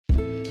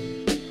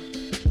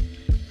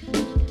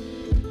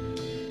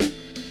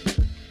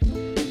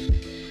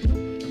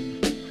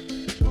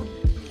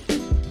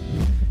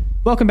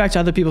Welcome back to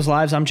Other People's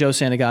Lives. I'm Joe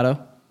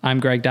Santagato. I'm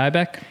Greg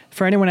Dybeck.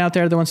 For anyone out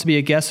there that wants to be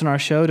a guest on our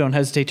show, don't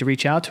hesitate to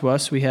reach out to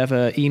us. We have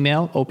an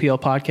email,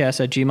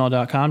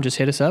 oplpodcast@gmail.com. Just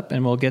hit us up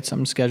and we'll get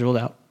something scheduled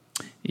out.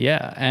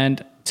 Yeah,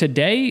 and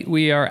today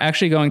we are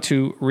actually going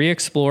to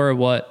re-explore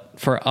what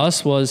for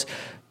us was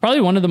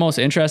probably one of the most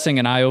interesting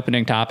and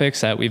eye-opening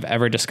topics that we've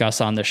ever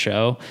discussed on the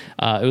show.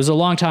 It was a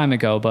long time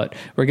ago, but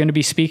we're going to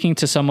be speaking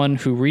to someone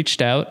who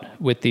reached out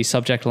with the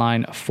subject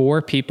line,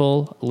 4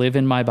 people live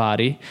in my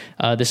body.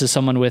 This is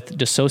someone with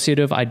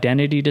dissociative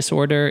identity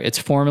disorder. It's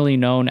formerly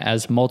known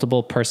as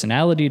multiple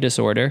personality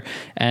disorder.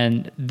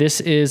 And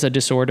this is a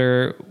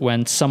disorder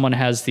when someone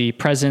has the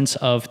presence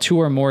of 2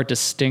 or more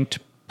distinct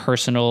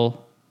personalities,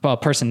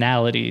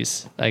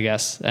 I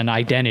guess, and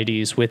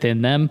identities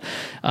within them.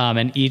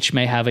 And each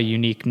may have a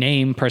unique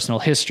name, personal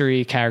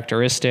history,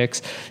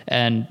 characteristics.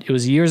 And it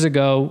was years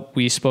ago,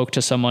 we spoke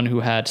to someone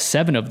who had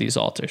 7 of these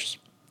alters.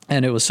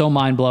 And it was so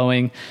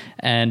mind-blowing.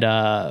 And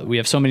we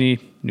have so many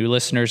new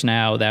listeners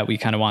now that we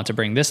kind of want to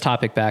bring this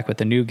topic back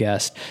with a new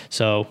guest.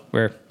 So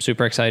we're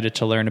super excited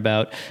to learn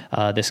about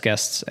this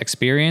guest's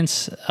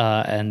experience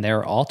and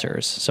their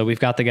alters. So we've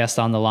got the guest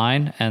on the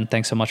line, and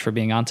thanks so much for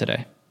being on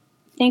today.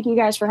 Thank you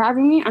guys for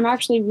having me. I'm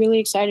actually really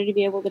excited to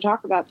be able to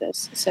talk about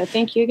this. So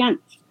thank you again.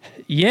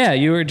 Yeah,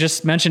 you were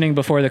just mentioning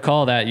before the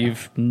call that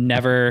you've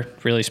never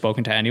really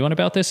spoken to anyone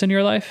about this in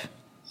your life.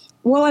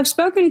 Well, I've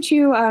spoken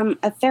to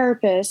a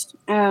therapist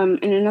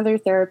and another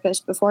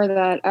therapist before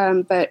that,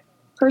 but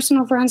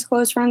personal friends,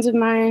 close friends of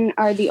mine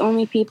are the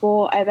only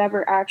people I've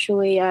ever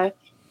actually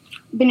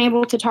been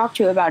able to talk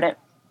to about it.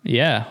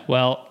 Yeah,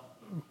 well,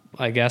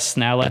 I guess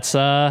now let's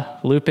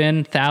loop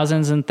in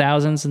thousands and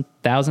thousands and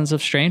thousands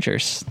of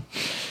strangers.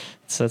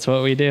 So that's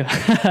what we do.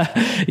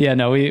 Yeah,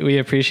 no, we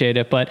appreciate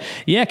it. But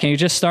yeah, can you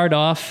just start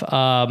off?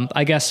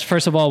 I guess,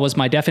 first of all, was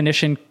my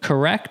definition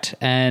correct?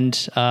 And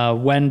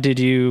when did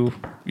you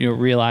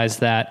realize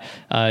that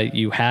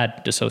you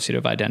had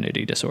dissociative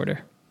identity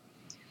disorder?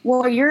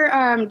 Well,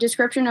 your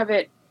description of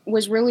it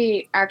was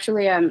really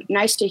actually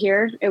nice to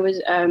hear. It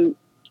was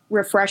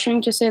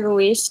refreshing, to say the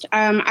least.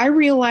 I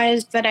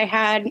realized that I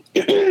had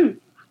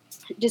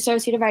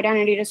dissociative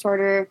identity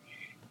disorder,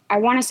 I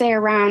want to say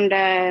around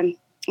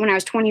when I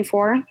was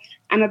 24.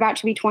 I'm about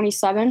to be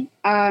 27.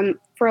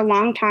 For a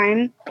long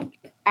time,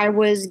 I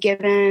was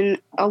given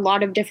a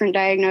lot of different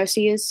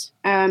diagnoses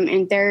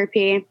in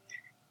therapy,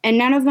 and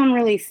none of them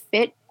really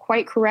fit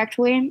quite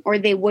correctly, or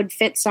they would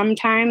fit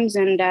sometimes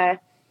and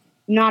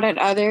not at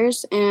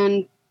others.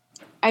 And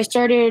I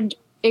started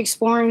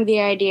exploring the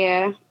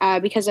idea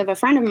because of a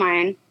friend of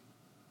mine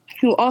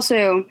who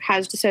also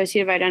has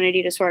dissociative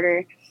identity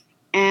disorder.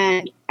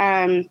 And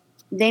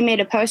they made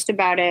a post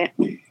about it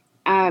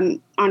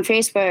on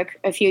Facebook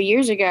a few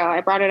years ago.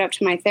 I brought it up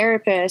to my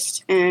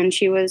therapist, and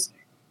she was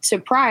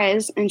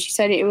surprised. And she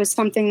said it was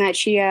something that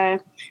she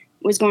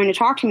was going to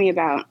talk to me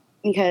about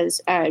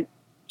because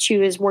she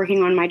was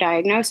working on my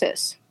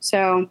diagnosis.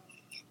 So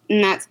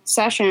in that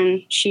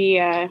session, she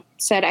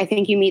said, I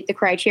think you meet the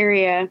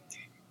criteria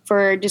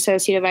for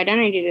dissociative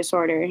identity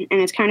disorder. And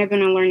it's kind of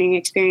been a learning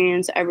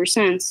experience ever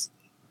since.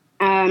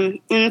 And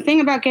the thing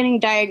about getting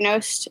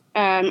diagnosed,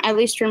 at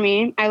least for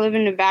me, I live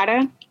in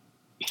Nevada,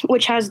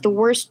 which has the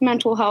worst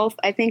mental health,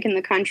 I think, in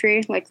the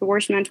country, like the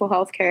worst mental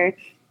health care.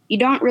 You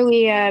don't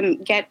really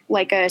get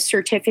like a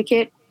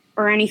certificate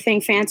or anything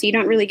fancy. You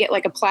don't really get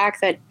like a plaque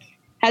that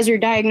has your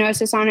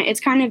diagnosis on it. It's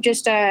kind of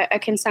just a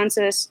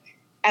consensus.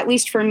 At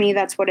least for me,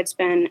 that's what it's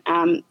been,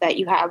 that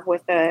you have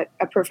with a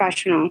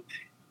professional.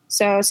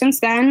 So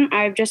since then,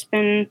 I've just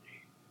been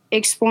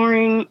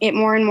exploring it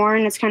more and more,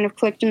 and it's kind of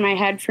clicked in my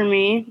head for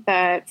me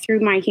through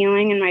my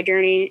healing and my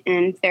journey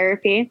in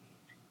therapy,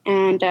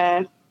 and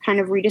kind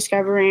of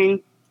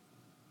rediscovering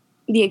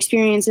the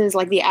experiences,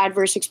 like the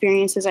adverse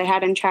experiences I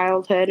had in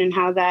childhood, and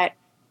how that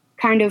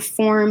kind of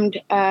formed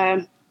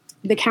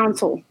the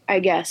council, I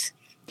guess.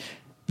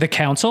 The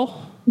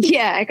council?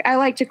 Yeah, I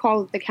like to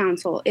call it the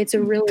council. It's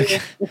a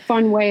really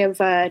fun way of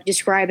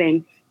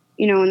describing,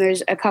 when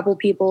there's a couple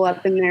people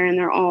up in there and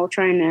they're all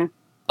trying to.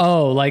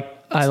 Oh, like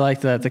I like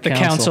that. The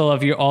council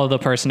of all the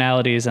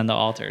personalities and the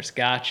alters.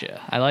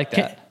 Gotcha. I like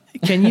that.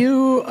 Can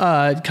you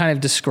kind of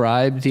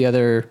describe the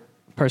other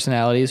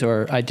personalities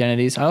or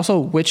identities? Also,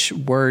 which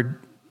word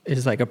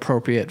is like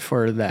appropriate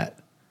for that?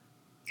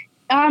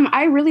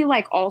 I really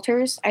like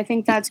alters. I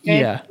think that's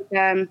good.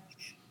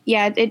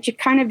 Yeah. It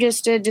kind of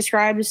just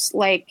describes,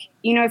 like,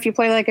 if you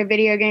play like a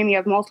video game, you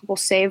have multiple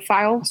save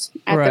files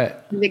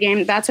at the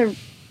game. That's a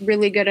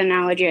really good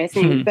analogy, I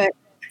think. But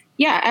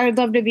yeah, I would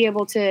love to be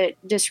able to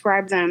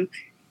describe them.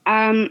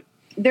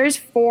 There's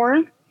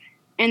 4,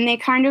 and they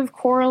kind of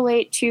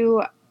correlate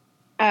to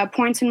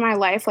points in my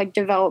life, like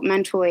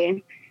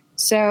developmentally.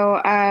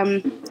 So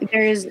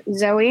there's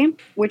Zoe,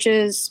 which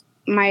is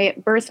my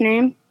birth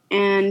name,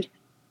 and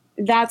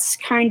that's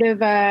kind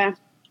of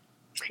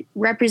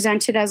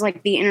represented as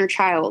like the inner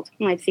child,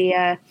 like the,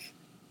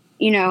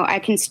 I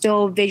can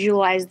still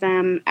visualize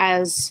them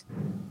as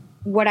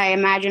what I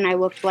imagine I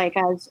looked like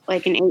as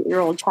like an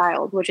 8-year-old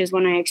child, which is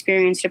when I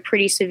experienced a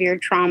pretty severe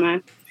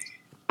trauma.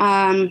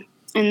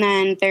 And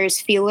then there's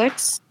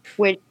Felix,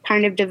 which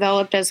kind of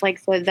developed as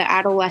like the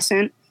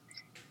adolescent,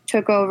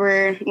 took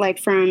over like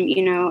from,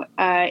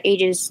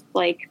 ages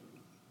like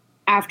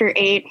after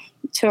 8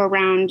 to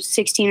around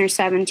 16 or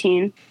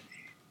 17.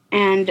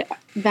 And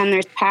then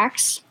there's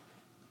Pax,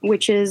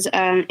 which is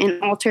an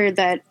altar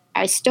that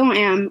I still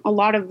am a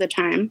lot of the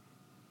time.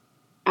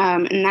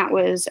 And that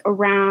was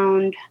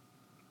around,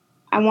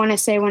 I want to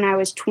say when I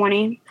was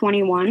 20,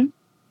 21.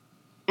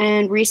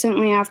 And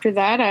recently after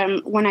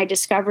that, when I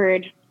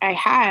discovered I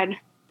had,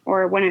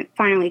 or when it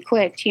finally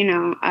clicked,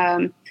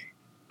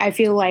 I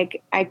feel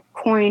like I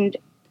coined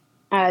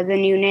the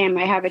new name.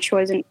 I have a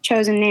chosen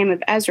name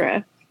of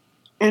Ezra,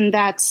 and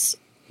that's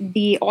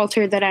the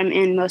altar that I'm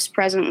in most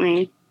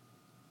presently,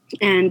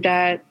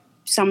 and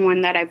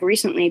someone that I've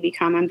recently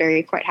become. I'm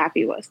quite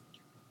happy with.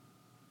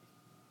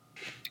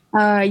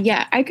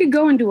 I could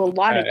go into a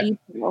lot of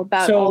detail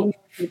about all these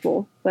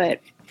people, but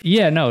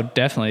yeah, no,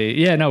 definitely,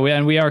 yeah, no,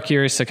 and we are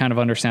curious to kind of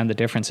understand the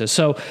differences.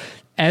 So,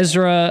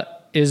 Ezra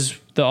is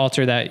the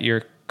altar that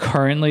you're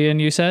currently in,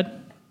 you said?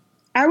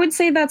 I would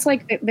say that's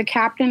like the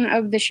captain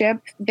of the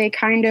ship. They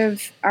kind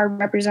of are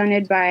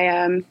represented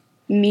by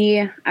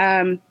me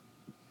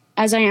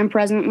as I am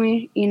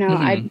presently.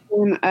 I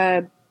became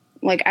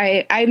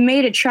I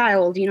made a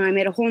child. I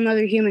made a whole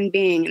nother human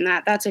being, and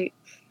that's a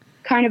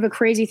kind of a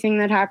crazy thing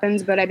that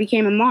happens. But I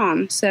became a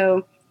mom,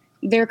 so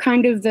they're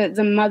kind of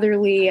the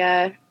motherly,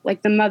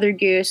 like the mother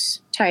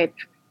goose type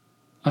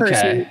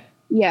person. Okay.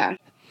 Yeah.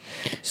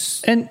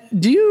 And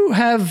do you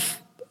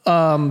have,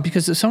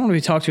 because someone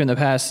we talked to in the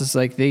past is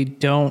like, they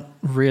don't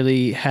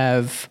really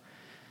have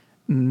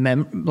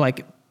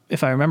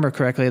if I remember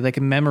correctly, like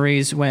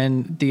memories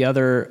when the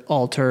other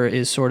altar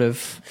is sort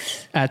of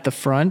at the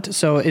front.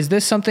 So is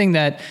this something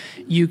that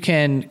you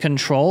can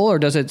control, or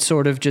does it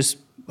sort of just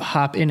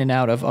hop in and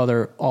out of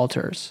other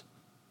altars?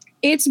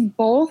 It's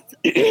both.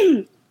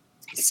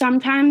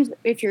 Sometimes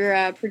if you're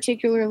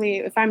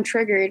if I'm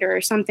triggered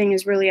or something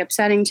is really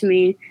upsetting to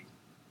me,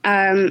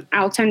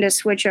 I'll tend to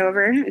switch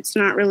over. It's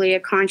not really a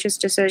conscious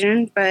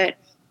decision, but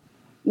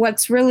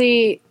what's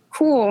really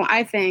cool,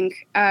 I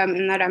think,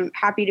 and that I'm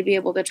happy to be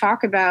able to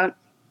talk about,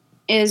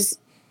 is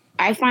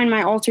I find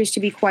my altars to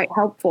be quite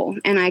helpful,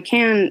 and I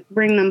can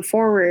bring them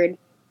forward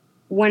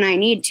when I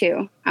need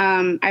to.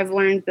 I've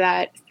learned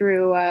that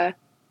through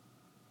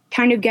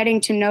kind of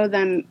getting to know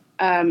them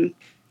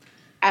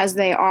as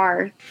they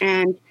are.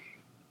 And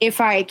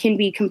if I can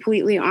be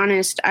completely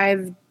honest,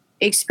 I've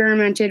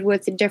experimented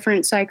with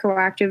different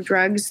psychoactive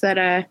drugs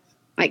that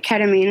like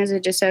ketamine is a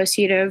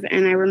dissociative,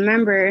 and I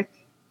remember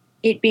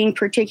it being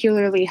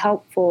particularly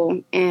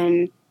helpful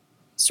in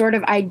sort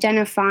of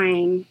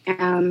identifying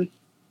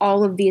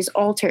all of these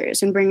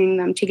altars and bringing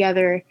them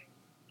together,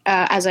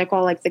 as I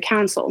call like the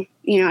council.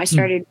 I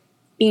started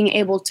being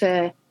able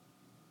to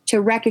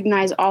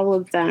recognize all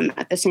of them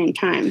at the same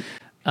time.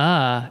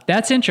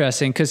 That's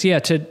interesting because,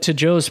 to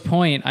Joe's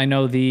point, I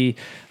know the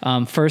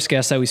first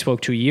guest that we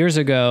spoke to years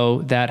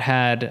ago that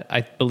had,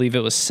 I believe it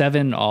was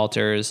 7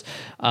 altars.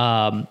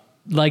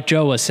 Like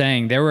Joe was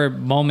saying, there were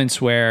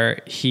moments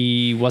where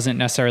he wasn't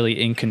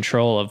necessarily in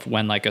control of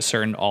when like a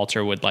certain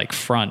altar would like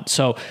front.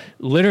 So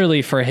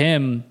literally for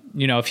him,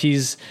 if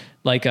he's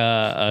like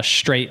a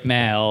straight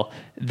male,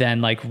 then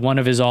like one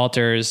of his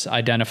altars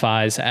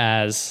identifies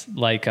as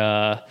like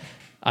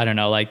I don't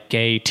know, like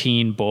gay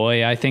teen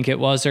boy, I think it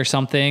was, or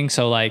something.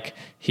 So like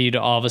he'd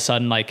all of a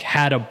sudden like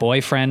had a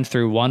boyfriend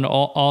through one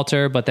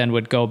altar, but then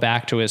would go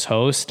back to his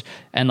host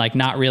and like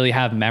not really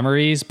have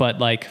memories, but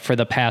like for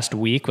the past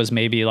week was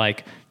maybe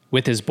like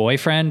with his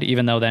boyfriend,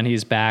 even though then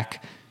he's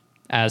back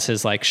as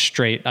his like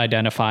straight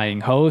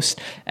identifying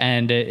host.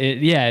 And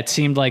it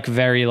seemed like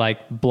very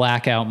like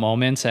blackout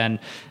moments, and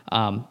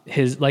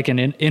his like an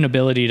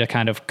inability to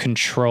kind of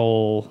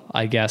control,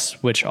 I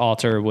guess, which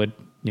altar would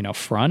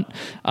front.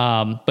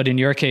 But in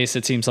your case,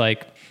 it seems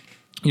like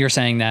you're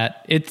saying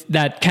that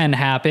that can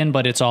happen,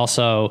 but it's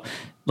also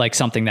like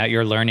something that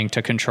you're learning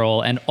to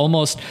control. And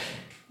almost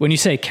when you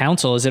say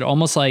council, is it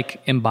almost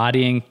like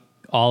embodying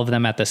all of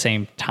them at the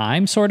same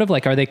time? Sort of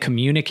like, are they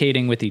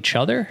communicating with each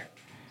other?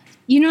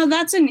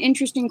 That's an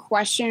interesting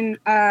question.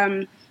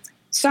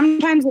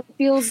 Sometimes it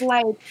feels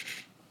like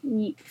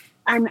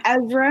I'm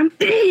Ezra,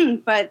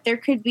 but there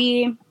could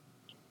be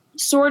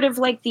sort of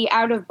like the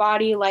out of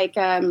body, like,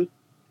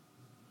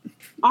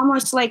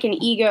 almost like an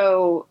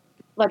ego,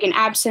 like an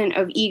absent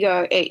of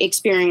ego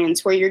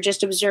experience where you're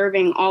just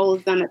observing all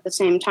of them at the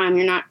same time.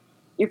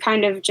 You're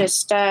kind of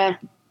just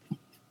like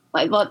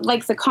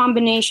the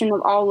combination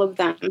of all of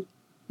them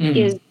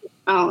is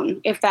own,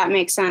 if that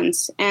makes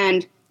sense.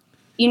 And,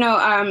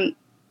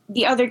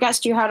 the other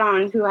guest you had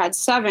on who had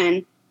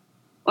 7,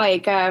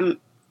 like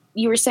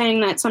you were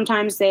saying that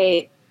sometimes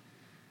they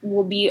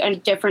will be a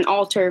different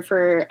altar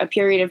for a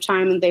period of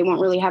time and they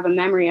won't really have a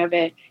memory of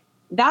it.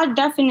 That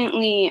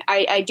definitely,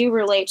 I do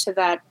relate to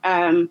that.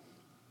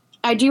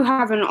 I do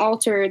have an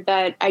altar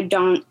that I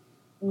don't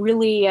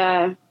really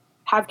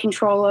have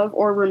control of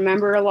or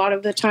remember a lot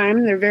of the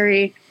time. They're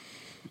very,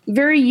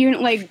 very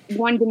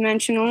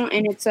one-dimensional,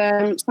 and it's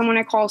someone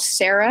I call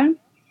Sarah.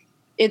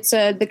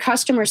 the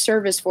customer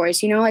service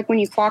voice, like when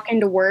you clock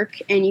into work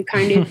and you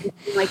kind of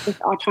like this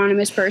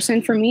autonomous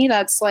person. For me,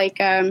 that's like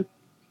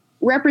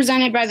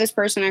represented by this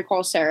person I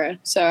call Sarah.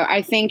 So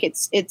I think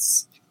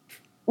it's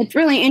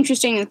really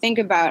interesting to think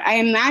about. I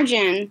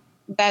imagine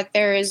that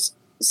there is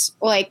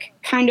like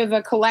kind of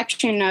a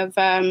collection of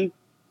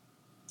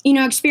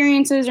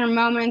experiences or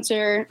moments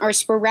or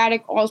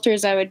sporadic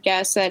alters, I would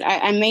guess, that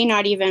I may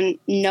not even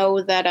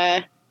know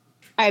that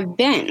I've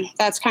been.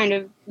 That's kind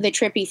of the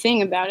trippy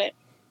thing about it.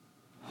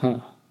 Huh.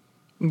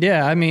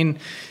 Yeah, I mean,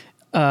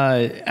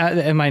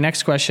 and my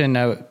next question,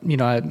 I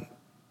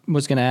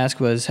was going to ask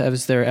was,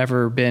 has there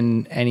ever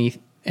been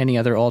any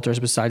other alters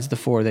besides the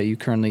 4 that you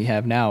currently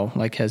have now?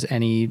 Like, has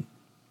any,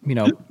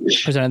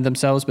 presented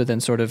themselves, but then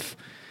sort of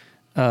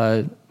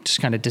just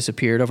kind of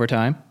disappeared over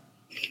time?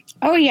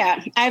 Oh,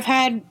 yeah. I've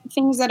had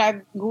things that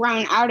I've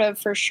grown out of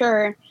for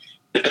sure,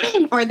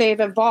 or they've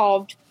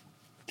evolved,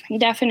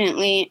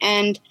 definitely.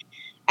 And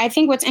I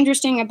think what's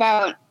interesting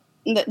about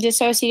the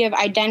dissociative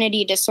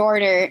identity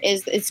disorder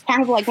is it's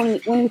kind of like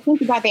when you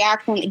think about the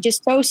acronym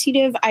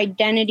dissociative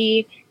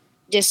identity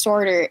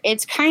disorder,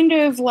 it's kind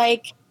of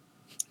like,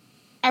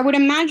 I would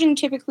imagine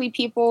typically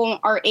people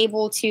are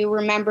able to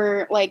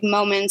remember like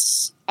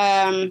moments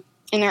in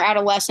their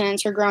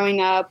adolescence or growing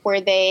up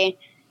where they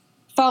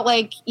felt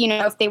like,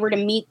 if they were to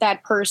meet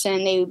that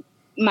person, they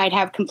might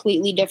have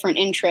completely different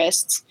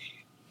interests.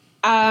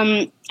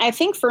 I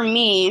think for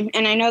me,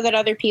 and I know that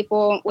other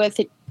people with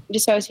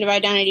dissociative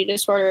identity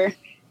disorder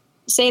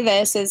say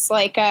this, is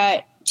like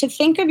to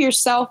think of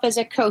yourself as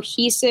a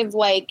cohesive,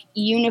 like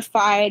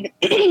unified,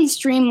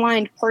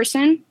 streamlined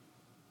person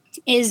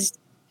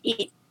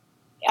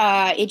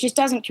it just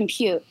doesn't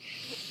compute.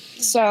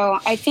 So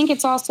I think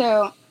it's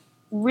also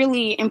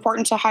really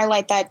important to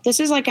highlight that this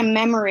is like a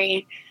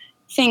memory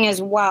thing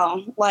as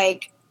well.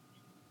 Like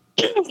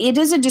it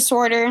is a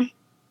disorder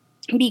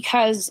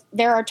because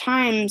there are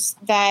times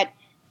that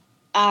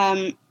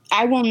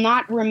I will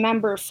not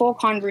remember full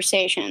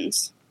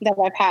conversations that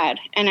I've had.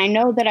 And I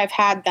know that I've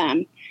had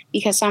them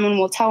because someone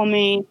will tell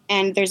me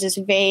and there's this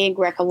vague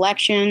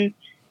recollection,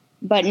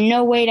 but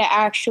no way to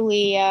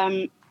actually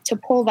to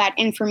pull that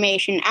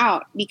information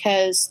out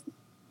because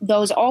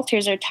those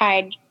alters are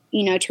tied,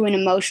 to an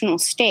emotional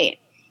state.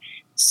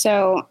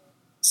 So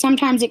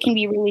sometimes it can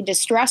be really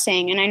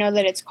distressing. And I know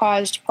that it's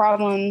caused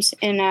problems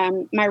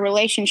in my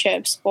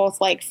relationships,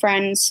 both like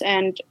friends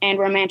and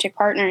romantic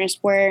partners,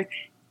 where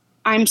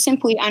I'm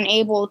simply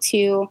unable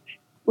to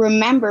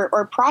remember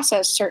or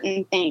process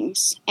certain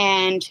things.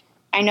 And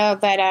I know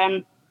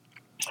that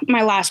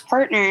my last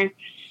partner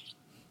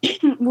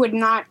would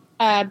not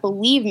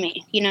believe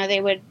me.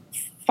 They would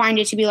find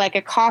it to be like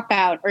a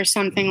cop-out or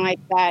something like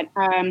that.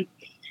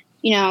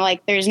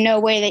 Like there's no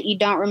way that you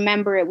don't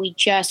remember it. We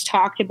just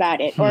talked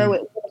about it. Or it would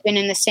have been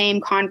in the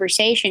same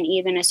conversation.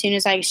 Even as soon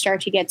as I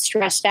start to get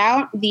stressed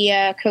out,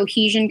 the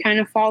cohesion kind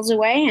of falls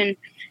away and,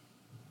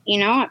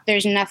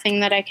 there's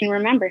nothing that I can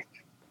remember.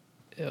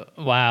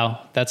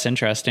 Wow, that's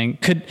interesting.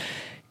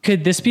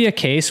 Could this be a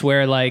case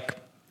where, like,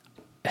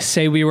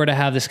 say we were to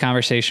have this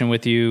conversation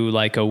with you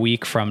like a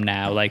week from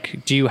now,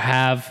 like, do you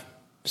have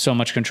so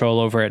much control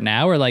over it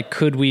now? Or like,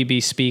 could we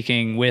be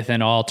speaking with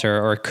an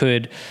alter, or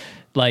could,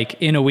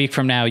 like, in a week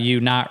from now,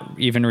 you not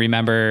even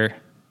remember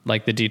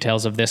like the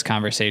details of this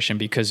conversation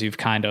because you've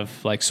kind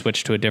of like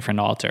switched to a different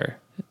alter?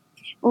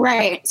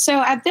 Right.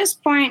 So at this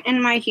point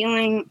in my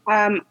healing,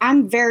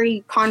 I'm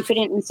very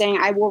confident in saying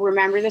I will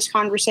remember this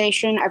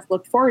conversation. I've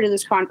looked forward to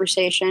this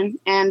conversation,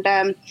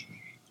 and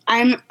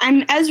I'm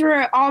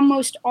Ezra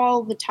almost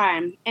all the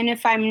time. And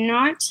if I'm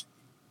not,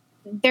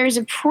 there's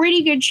a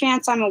pretty good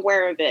chance I'm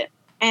aware of it.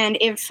 And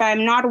if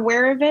I'm not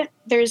aware of it,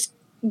 there's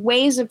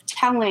ways of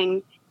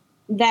telling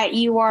that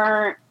you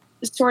are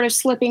sort of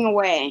slipping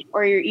away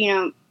or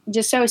you're,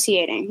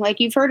 dissociating. Like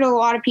you've heard a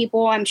lot of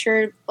people, I'm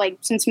sure, like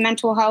since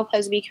mental health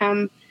has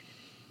become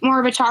more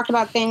of a talked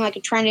about thing, like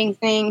a trending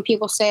thing,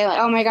 people say like,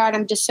 oh my God,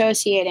 I'm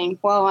dissociating.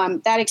 Well,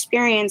 that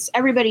experience,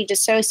 everybody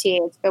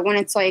dissociates, but when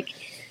it's like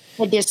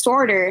a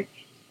disorder,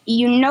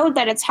 you know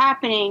that it's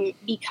happening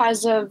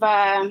because of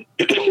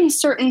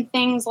certain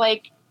things,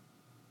 like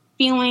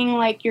feeling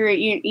like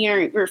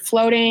you're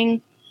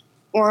floating,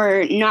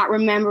 or not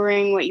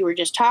remembering what you were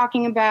just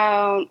talking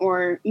about,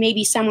 or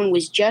maybe someone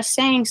was just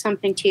saying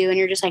something to you and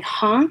you're just like,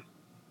 huh?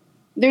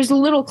 There's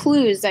little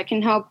clues that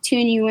can help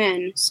tune you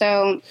in.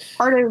 So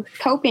part of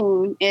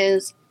coping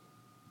is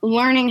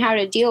learning how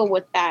to deal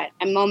with that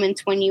at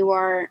moments when you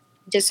are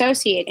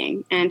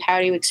dissociating, and how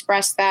to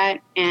express that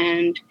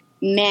and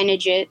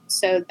manage it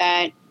so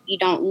that you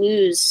don't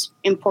lose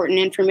important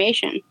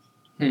information.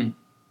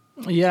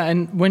 Yeah,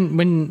 and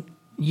when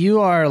you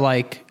are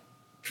like,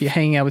 you're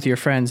hanging out with your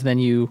friends, then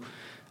you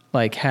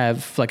like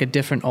have like a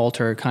different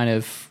alter kind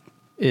of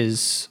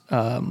is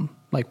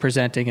like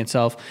presenting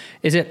itself.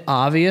 Is it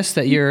obvious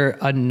that you're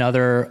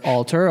another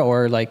alter,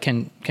 or like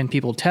can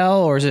people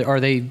tell, or are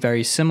they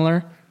very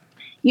similar?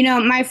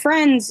 My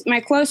friends, my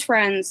close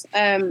friends,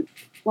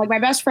 like my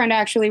best friend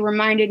actually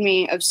reminded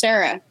me of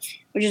Sarah,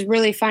 which is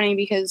really funny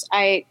because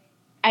I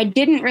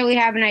didn't really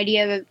have an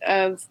idea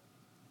of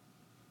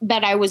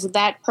that I was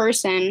that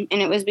person,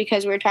 and it was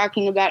because we were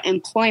talking about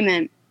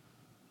employment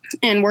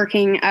and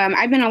working.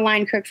 I've been a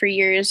line cook for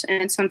years,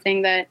 and it's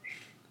something that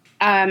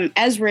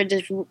Ezra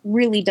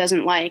really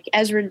doesn't like.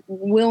 Ezra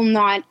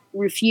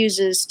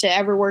refuses to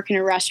ever work in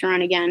a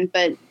restaurant again,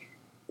 but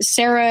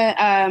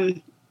Sarah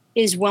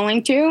is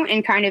willing to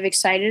and kind of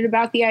excited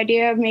about the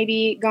idea of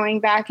maybe going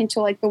back into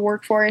like the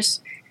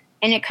workforce.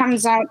 And it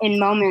comes out in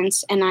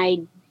moments, and I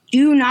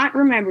do not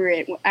remember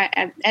it.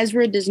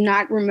 Ezra does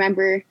not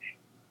remember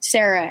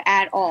Sarah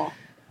at all.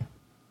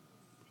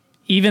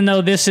 Even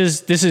though this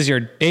is your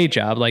day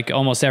job, like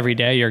almost every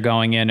day you're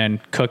going in and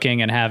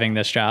cooking and having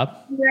this job.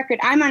 Record.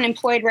 I'm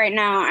unemployed right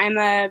now. I'm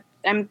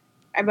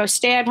a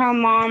stay-at-home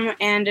mom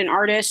and an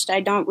artist. I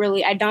don't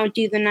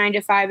do the 9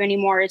 to 5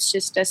 anymore. It's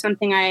just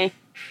something I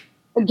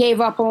gave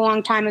up a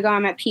long time ago.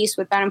 I'm at peace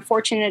with that. I'm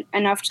fortunate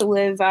enough to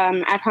live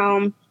at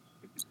home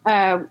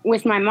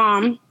with my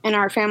mom in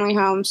our family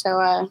home.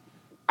 So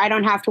I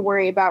don't have to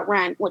worry about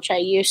rent, which I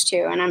used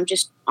to. And I'm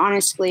just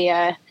honestly,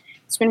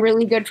 it's been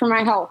really good for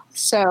my health.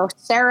 So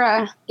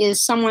Sarah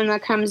is someone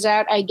that comes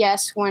out, I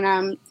guess,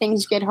 when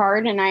things get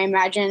hard. And I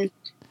imagine,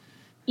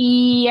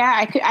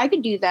 yeah, I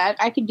could do that.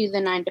 I could do the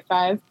 9 to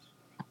 5.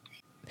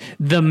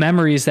 The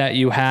memories that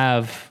you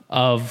have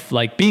of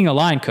like being a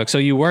line cook. So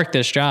you worked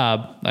this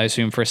job, I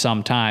assume, for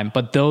some time,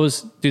 but do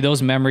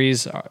those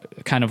memories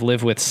kind of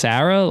live with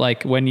Sarah?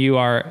 Like when you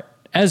are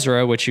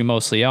Ezra, which you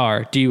mostly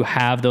are, do you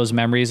have those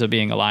memories of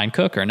being a line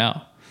cook or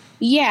no?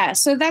 Yeah.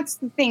 So that's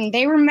the thing.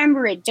 They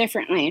remember it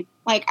differently.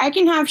 Like I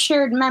can have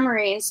shared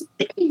memories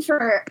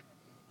for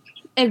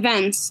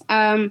events.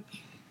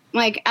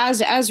 Like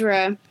as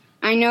Ezra,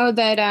 I know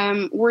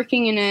that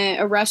working in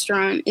a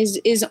restaurant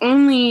is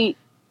only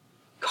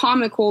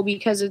comical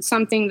because it's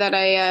something that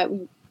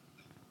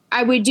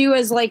I would do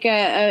as like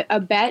a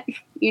bet,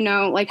 you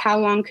know, like how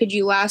long could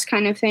you last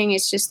kind of thing.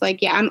 It's just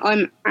like, yeah,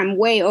 I'm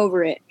way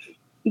over it.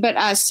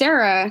 But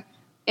Sarah,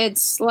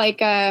 it's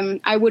like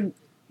I would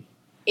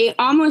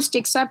almost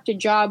accept a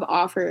job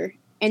offer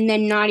and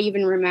then not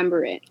even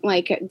remember it.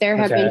 Like there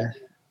have been,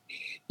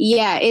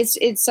 yeah,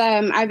 it's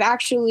I've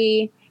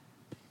actually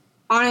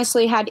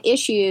honestly had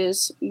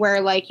issues where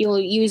like you'll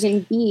use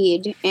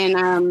Indeed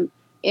and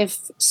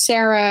if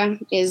Sarah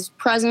is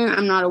present,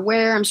 I'm not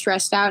aware, I'm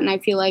stressed out, and I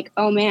feel like,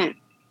 oh man,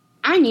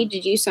 I need to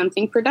do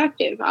something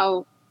productive.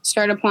 I'll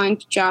start applying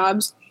to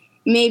jobs.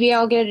 Maybe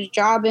I'll get a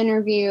job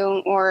interview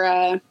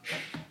or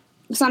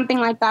something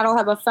like that. I'll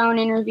have a phone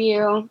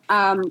interview.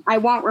 I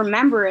won't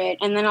remember it,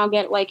 and then I'll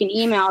get like an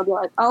email. I'll be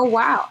like, oh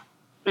wow.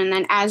 And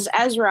then as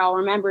Ezra, I'll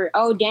remember,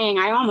 oh dang,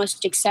 I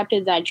almost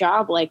accepted that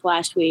job like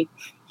last week.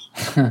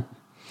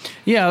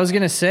 Yeah, I was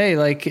going to say,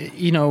 like,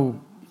 you know,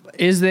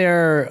 is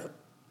there...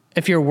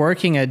 if you're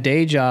working a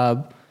day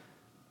job,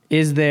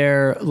 is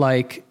there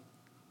like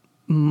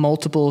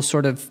multiple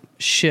sort of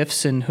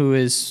shifts in who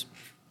is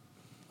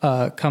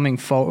coming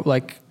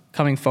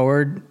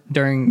forward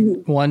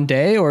during one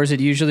day? Or is it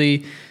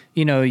usually,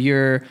 you know,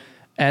 you're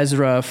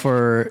Ezra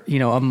for, you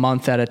know, a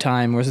month at a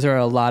time? Or is there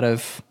a lot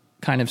of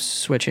kind of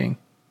switching?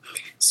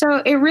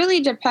 So it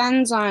really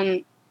depends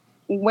on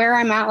where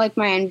I'm at, like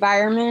my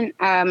environment.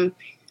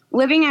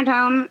 Living at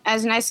home,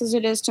 as nice as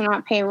it is to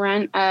not pay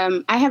rent,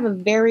 I have a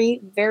very,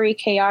 very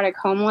chaotic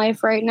home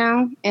life right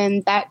now,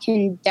 and that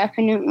can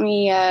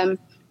definitely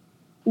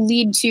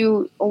lead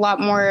to a lot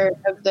more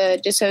of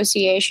the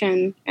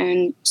dissociation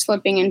and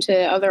slipping into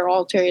other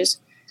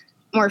alters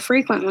more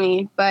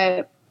frequently.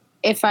 But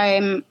if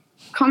I'm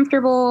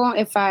comfortable,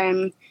 if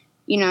I'm,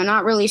 you know,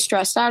 not really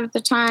stressed out at the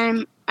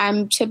time,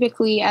 I'm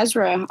typically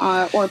Ezra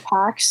or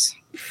Pax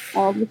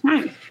all the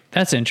time.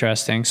 That's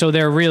interesting. So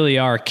there really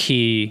are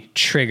key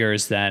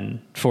triggers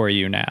then for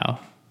you now.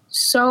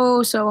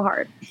 So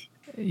hard.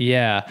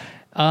 Yeah.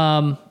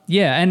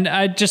 Yeah. And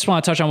I just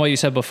want to touch on what you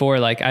said before.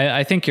 Like,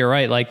 I think you're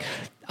right. Like,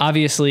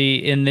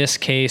 obviously in this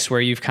case where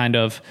you've kind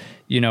of,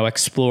 you know,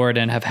 explored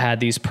and have had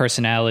these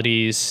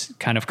personalities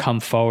kind of come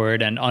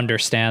forward and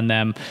understand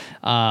them,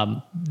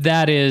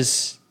 that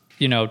is,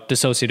 you know,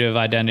 dissociative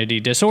identity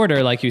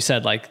disorder. Like you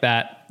said, like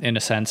that in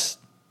a sense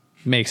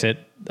makes it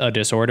a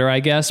disorder,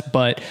 I guess.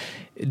 But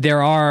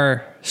there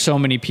are so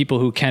many people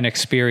who can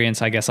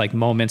experience, I guess, like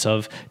moments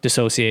of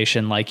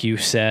dissociation, like you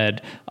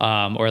said,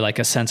 or like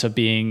a sense of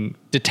being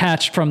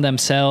detached from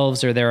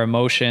themselves or their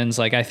emotions.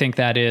 Like, I think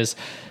that is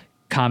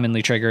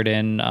commonly triggered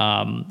in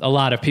a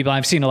lot of people.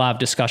 I've seen a lot of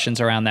discussions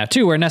around that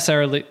too, where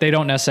they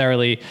don't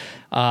necessarily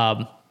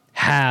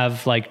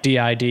have like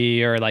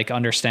DID or like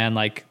understand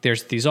like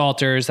there's these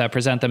alters that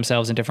present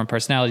themselves in different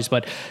personalities,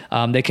 but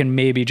they can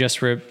maybe just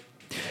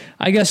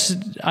I guess,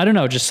 I don't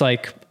know, just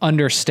like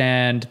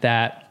understand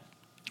that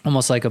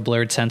almost like a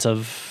blurred sense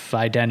of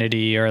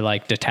identity or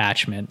like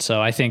detachment.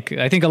 So I think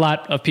a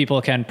lot of people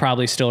can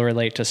probably still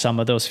relate to some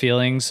of those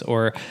feelings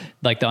or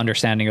like the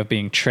understanding of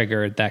being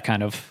triggered that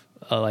kind of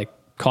like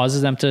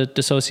causes them to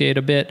dissociate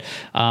a bit.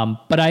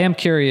 But I am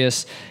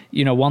curious,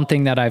 you know, one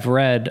thing that I've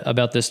read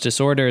about this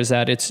disorder is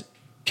that it's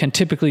can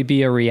typically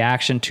be a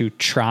reaction to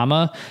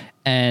trauma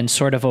and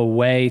sort of a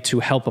way to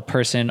help a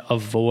person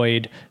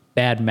avoid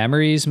bad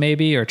memories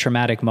maybe, or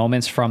traumatic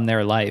moments from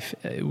their life.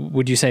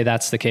 Would you say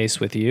that's the case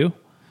with you?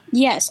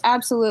 Yes,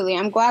 absolutely.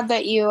 I'm glad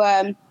that you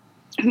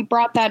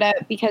brought that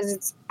up,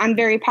 because I'm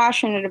very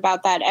passionate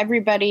about that.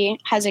 Everybody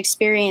has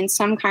experienced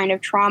some kind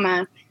of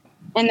trauma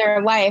in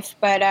their life,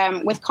 but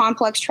with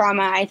complex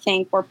trauma, I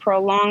think, or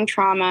prolonged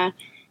trauma,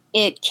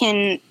 it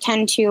can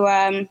tend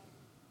to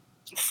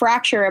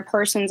fracture a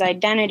person's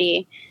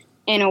identity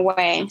in a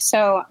way.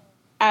 So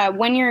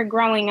when you're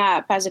growing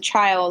up as a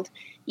child,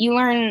 you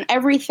learn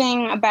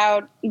everything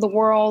about the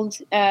world,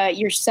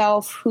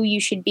 yourself, who you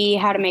should be,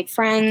 how to make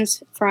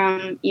friends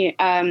from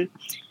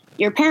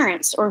your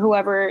parents or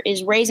whoever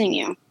is raising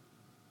you.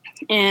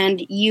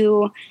 And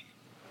you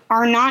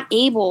are not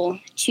able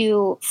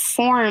to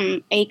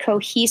form a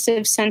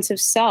cohesive sense of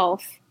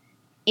self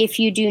if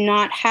you do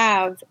not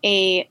have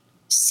a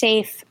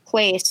safe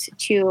place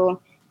to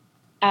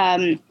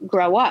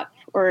grow up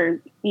or,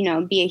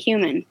 be a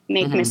human,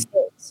 make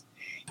mistakes.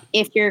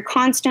 If you're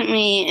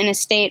constantly in a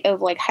state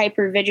of like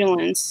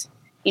hypervigilance,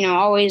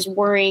 always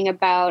worrying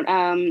about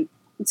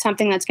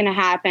something that's going to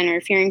happen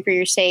or fearing for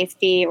your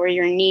safety or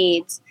your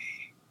needs,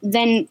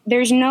 then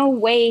there's no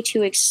way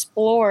to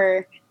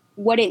explore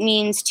what it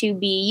means to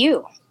be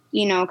you,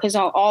 because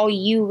all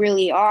you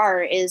really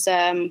are is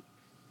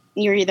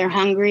you're either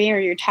hungry or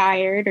you're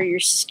tired or you're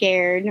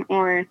scared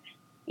or,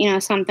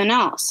 something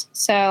else.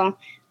 So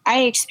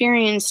I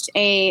experienced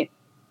a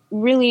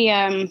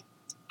really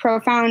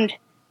profound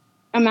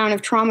amount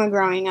of trauma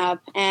growing up,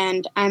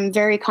 and I'm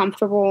very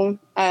comfortable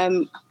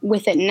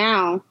with it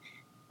now.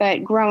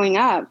 But growing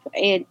up,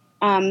 it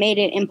made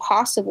it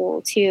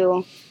impossible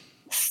to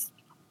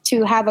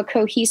have a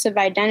cohesive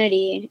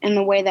identity in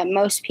the way that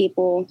most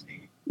people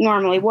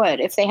normally would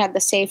if they had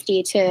the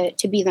safety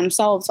to be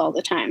themselves all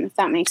the time, if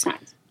that makes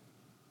sense.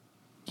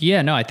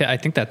 Yeah, no, I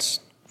think that's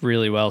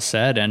really well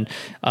said. And,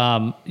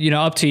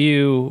 up to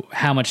you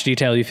how much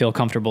detail you feel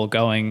comfortable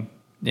going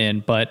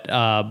in, but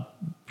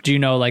do you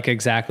know like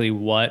exactly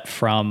what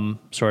from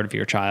sort of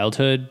your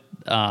childhood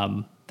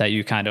that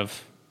you kind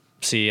of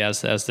see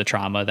as the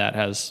trauma that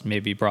has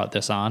maybe brought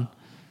this on?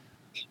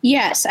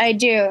 Yes, I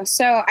do.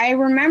 So I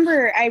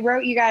remember I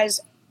wrote you guys,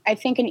 I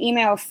think, an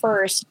email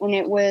first, and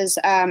it was,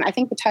 I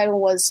think the title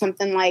was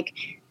something like,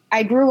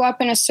 I grew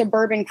up in a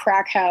suburban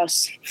crack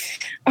house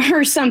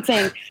or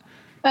something.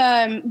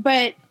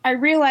 But I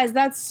realized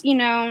that's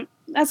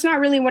not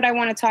really what I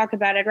want to talk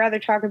about. I'd rather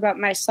talk about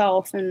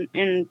myself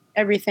and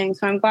everything.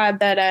 So I'm glad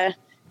that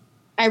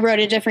I wrote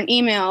a different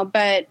email.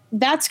 But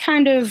that's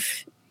kind of,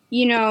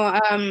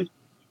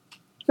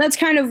 that's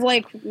kind of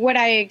like what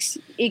I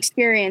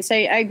experienced.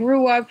 I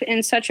grew up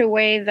in such a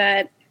way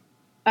that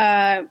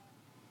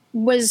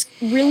was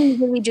really,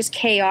 really just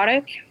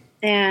chaotic.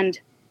 And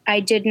I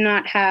did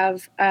not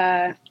have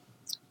a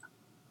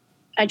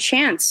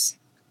chance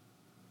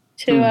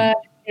to,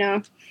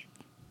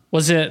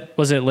 Was it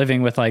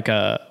living with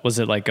was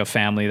it like a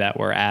family that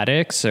were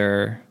addicts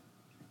or?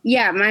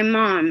 Yeah, my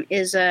mom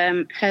is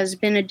has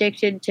been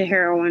addicted to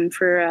heroin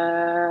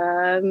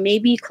for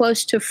maybe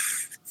close to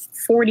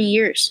 40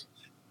 years.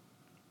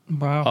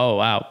 Wow. Oh,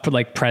 wow.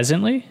 Like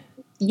presently?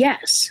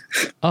 Yes.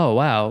 Oh,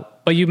 wow.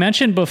 But you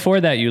mentioned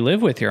before that you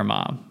live with your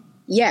mom.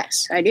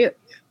 Yes, I do.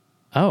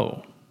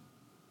 Oh,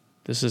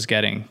 this is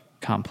getting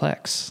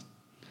complex.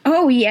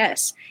 Oh,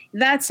 yes.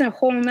 That's a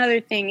whole nother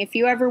thing. If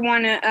you ever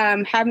want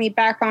to have me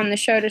back on the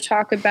show to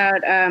talk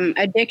about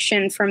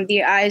addiction from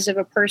the eyes of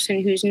a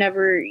person who's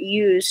never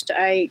used,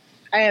 I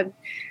have.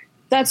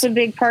 That's a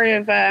big part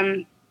of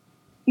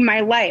my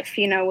life.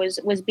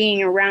 Was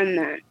being around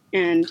that,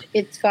 and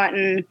it's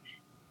gotten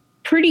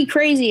pretty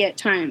crazy at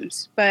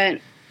times. But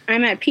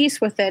I'm at peace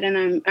with it,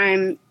 and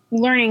I'm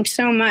learning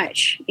so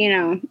much.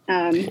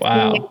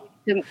 Wow.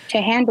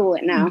 To handle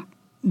it now.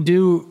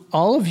 Do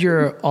all of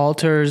your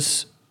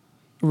alters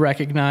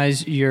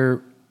recognize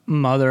your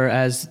mother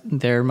as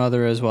their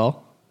mother as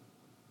well?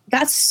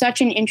 That's such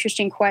an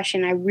interesting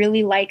question. I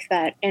really like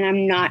that, and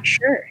I'm not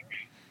sure.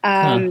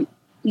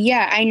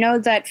 Yeah, I know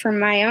that for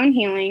my own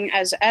healing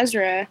as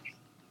Ezra,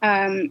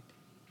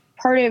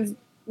 part of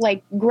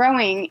like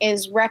growing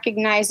is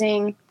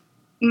recognizing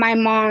my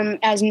mom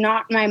as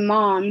not my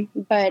mom,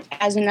 but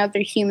as another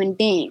human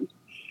being.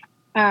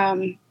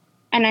 And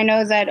I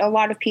know that a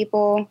lot of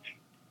people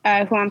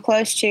who I'm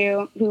close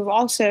to, who've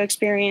also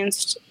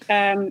experienced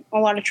a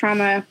lot of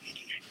trauma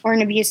or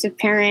an abusive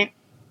parent,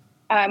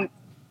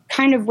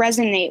 kind of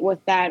resonate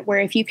with that, where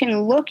if you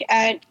can look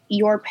at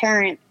your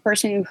parent, the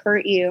person who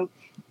hurt you,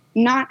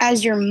 not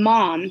as your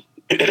mom,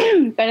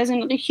 but as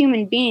another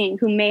human being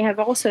who may have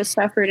also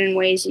suffered in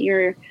ways that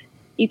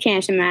you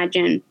can't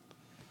imagine,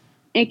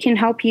 it can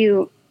help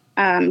you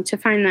to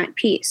find that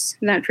peace,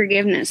 that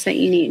forgiveness that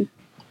you need.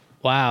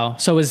 Wow.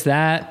 So is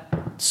that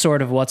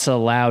sort of what's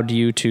allowed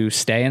you to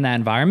stay in that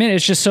environment?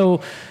 It's just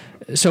so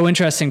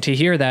interesting to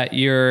hear that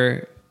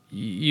you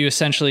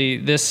essentially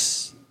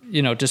this,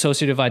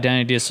 dissociative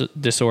identity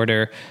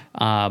disorder,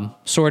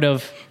 sort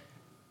of,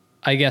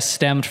 I guess,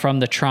 stemmed from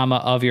the trauma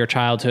of your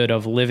childhood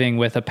of living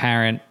with a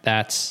parent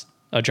that's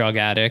a drug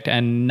addict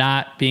and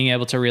not being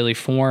able to really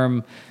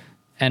form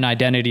an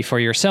identity for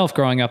yourself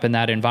growing up in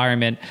that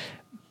environment,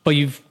 but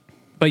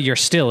you're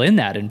still in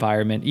that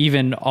environment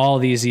even all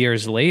these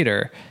years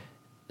later.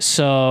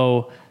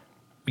 So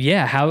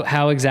yeah,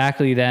 how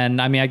exactly then,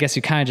 I mean, I guess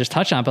you kind of just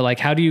touched on it, but like,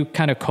 how do you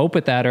kind of cope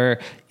with that? Or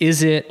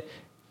is it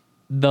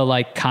the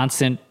like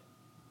constant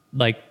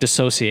like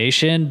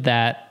dissociation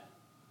that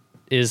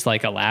is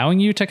like allowing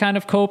you to kind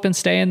of cope and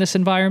stay in this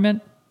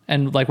environment?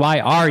 And like, why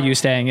are you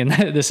staying in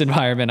this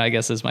environment, I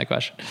guess is my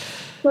question.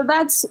 So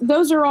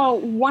those are all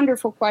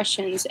wonderful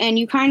questions. And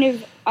you kind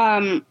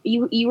of,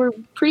 you were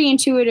pretty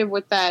intuitive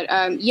with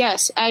that.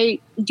 Yes, I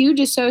do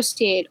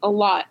dissociate a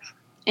lot,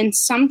 and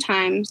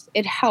sometimes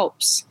it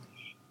helps.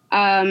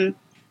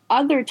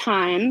 Other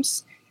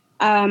times,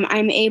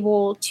 I'm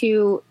able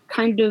to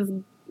kind of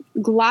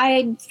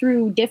glide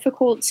through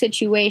difficult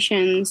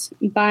situations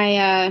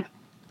by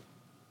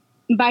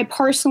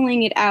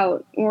parceling it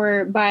out,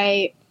 or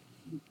by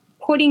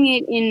putting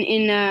it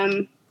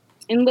in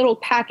little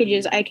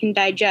packages I can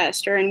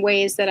digest, or in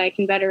ways that I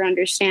can better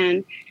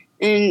understand.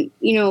 And,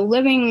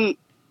 living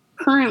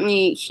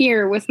currently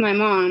here with my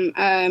mom,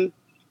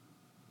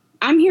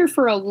 I'm here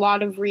for a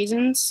lot of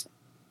reasons.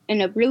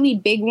 And a really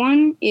big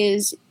one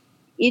is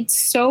it's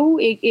so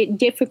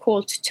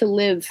difficult to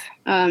live,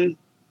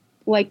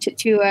 like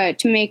to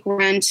make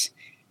rent,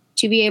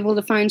 to be able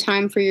to find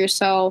time for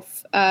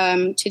yourself,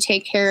 to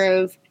take care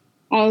of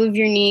all of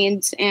your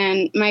needs.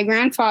 And my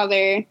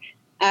grandfather,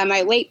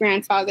 my late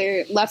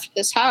grandfather, left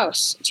this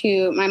house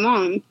to my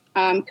mom,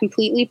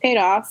 completely paid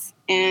off.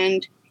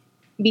 And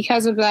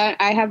because of that,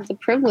 I have the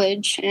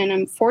privilege, and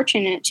I'm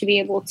fortunate to be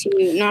able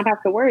to not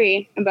have to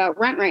worry about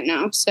rent right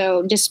now.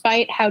 So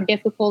despite how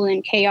difficult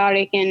and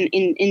chaotic and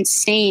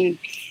insane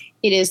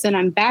it is that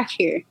I'm back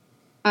here,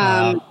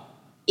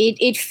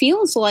 it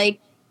feels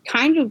like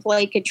kind of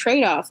like a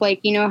trade-off.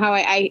 Like, how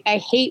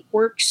I hate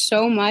work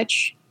so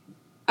much.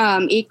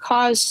 It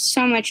caused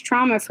so much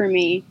trauma for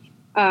me,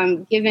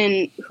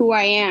 given who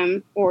I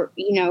am, or,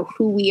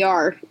 who we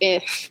are,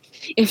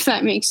 if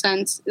that makes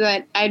sense,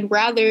 that I'd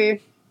rather...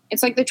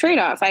 It's like the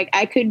trade-off.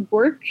 I could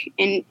work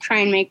and try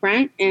and make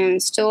rent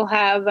and still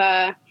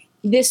have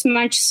this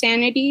much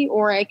sanity,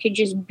 or I could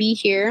just be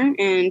here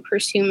and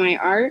pursue my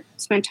art,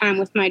 spend time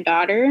with my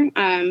daughter.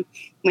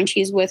 When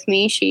she's with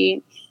me,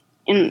 she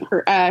and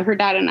her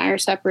dad and I are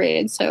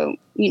separated. So,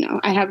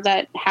 I have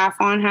that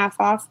half on, half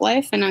off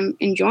life, and I'm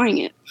enjoying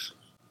it.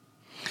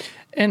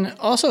 And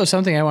also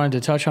something I wanted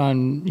to touch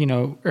on,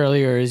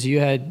 earlier is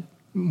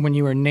when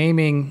you were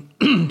naming,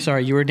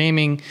 you were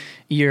naming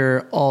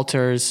your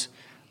altars.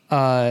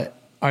 Are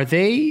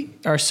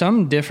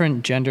some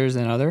different genders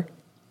than other?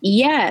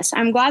 Yes,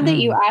 I'm glad that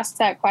you asked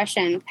that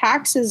question.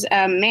 Pax is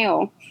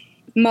male,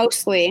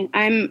 mostly.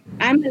 I'm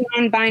a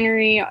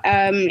non-binary,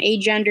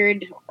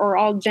 agendered, or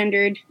all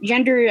gendered.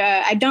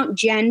 I don't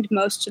gend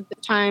most of the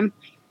time,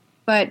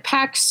 but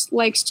Pax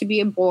likes to be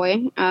a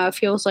boy.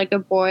 Feels like a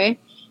boy.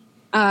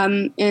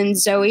 And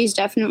Zoe's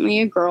definitely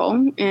a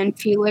girl, and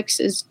Felix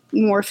is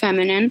more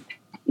feminine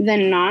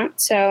than not.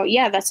 So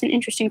yeah, that's an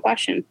interesting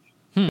question.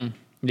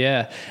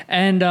 Yeah.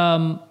 And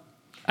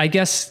I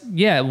guess,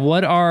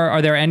 what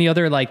are there any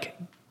other like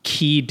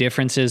key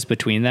differences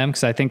between them?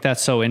 Because I think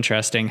that's so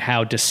interesting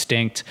how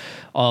distinct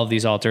all of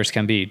these altars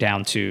can be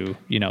down to,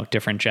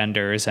 different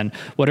genders. And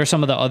what are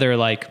some of the other,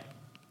 like,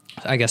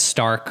 I guess,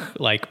 stark,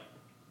 like,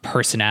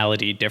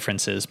 personality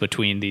differences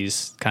between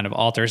these kind of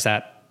altars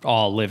that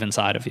all live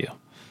inside of you?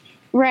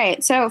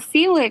 Right. So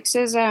Felix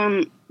is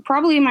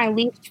probably my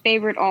least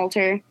favorite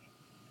altar.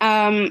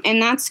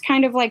 And that's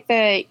kind of like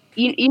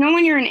you know,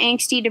 when you're an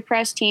angsty,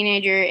 depressed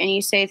teenager and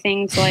you say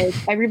things like,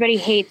 everybody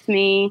hates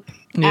me.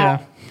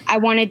 Yeah. I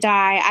want to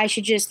die. I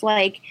should just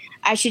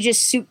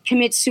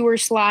commit sewer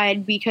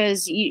slide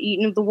because,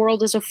 the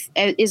world is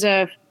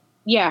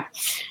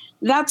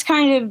that's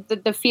kind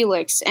of the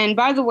Felix. And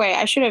by the way,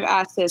 I should have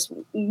asked this.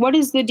 What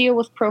is the deal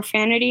with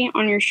profanity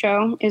on your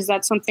show? Is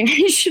that something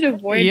I should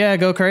avoid? Yeah,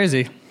 go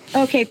crazy.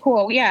 Okay,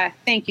 cool. Yeah,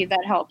 thank you.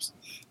 That helps.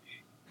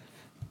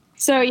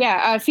 So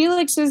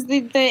Felix is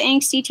the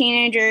angsty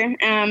teenager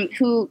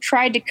who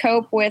tried to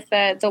cope with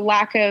the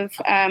lack of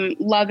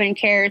love and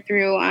care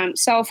through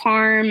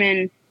self-harm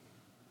and,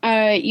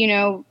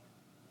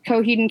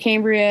 Coheed and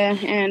Cambria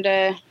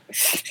and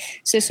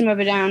System of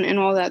a Down and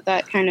all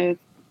that kind of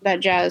that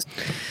jazz.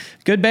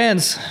 Good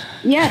bands.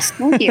 Yes,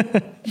 thank you.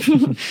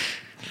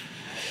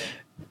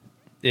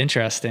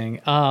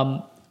 Interesting.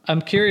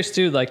 I'm curious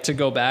too, like, to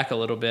go back a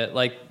little bit,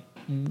 like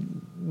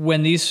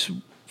when these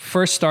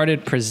first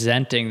started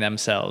presenting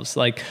themselves,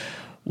 like,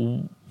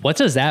 what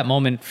does that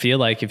moment feel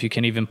like, if you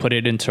can even put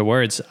it into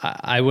words?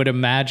 I would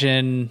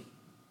imagine,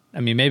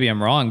 I mean, maybe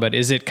I'm wrong, but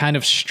is it kind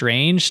of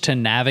strange to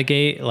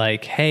navigate,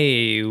 like,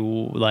 hey,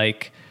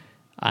 like,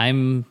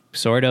 I'm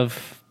sort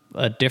of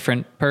a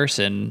different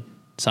person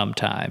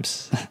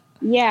sometimes?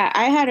 Yeah,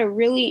 I had a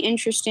really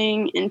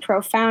interesting and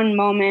profound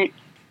moment.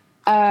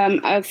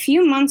 A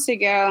few months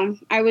ago,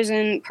 I was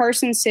in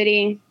Carson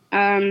City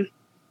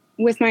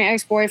with my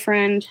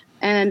ex-boyfriend,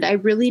 and I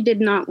really did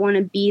not want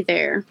to be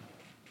there.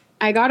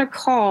 I got a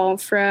call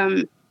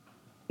from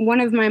one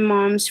of my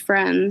mom's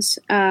friends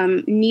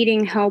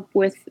needing help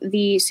with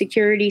the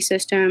security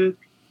system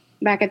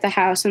back at the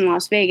house in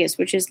Las Vegas,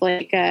 which is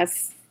like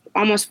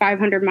almost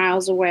 500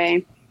 miles away.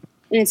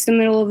 And it's the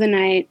middle of the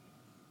night,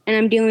 and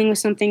I'm dealing with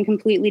something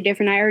completely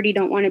different. I already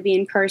don't want to be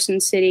in Carson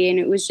City, and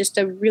it was just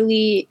a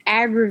really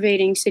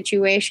aggravating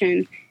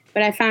situation,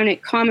 but I found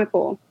it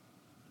comical.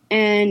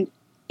 And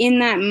in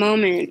that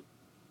moment,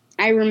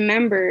 I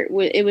remember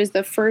it was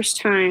the first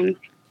time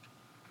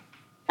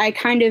I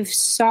kind of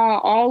saw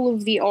all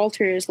of the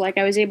altars, like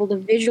I was able to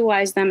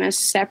visualize them as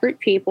separate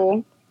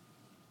people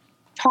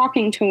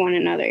talking to one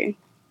another.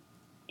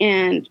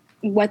 And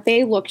what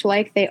they looked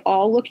like, they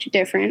all looked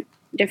different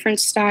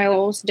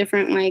styles,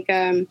 different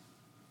haircuts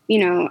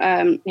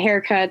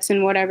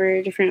and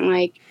whatever, different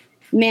like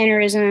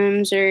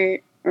mannerisms or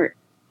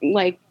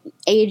like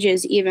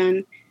ages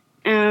even.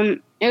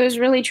 It was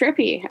really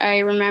trippy. I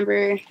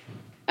remember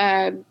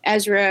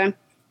Ezra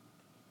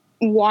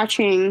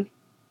watching,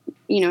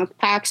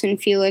 Pax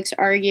and Felix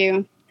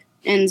argue,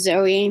 and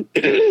Zoe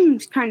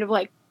kind of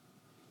like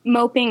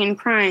moping and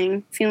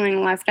crying,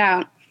 feeling left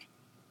out.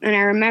 And I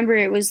remember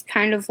it was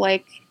kind of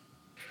like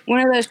one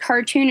of those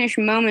cartoonish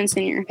moments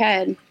in your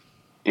head.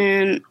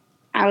 And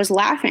I was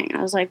laughing.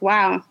 I was like,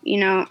 wow,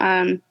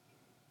 it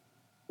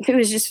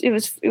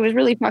was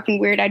really fucking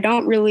weird. I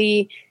don't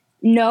really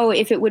know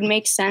if it would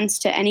make sense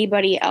to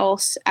anybody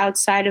else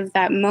outside of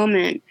that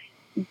moment,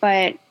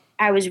 but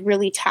I was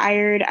really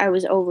tired. I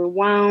was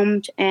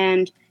overwhelmed.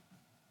 And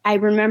I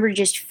remember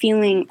just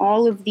feeling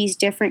all of these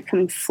different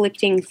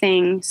conflicting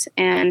things.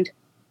 And,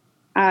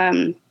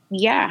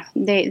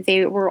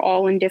 they were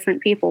all in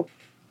different people.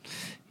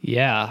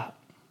 Yeah.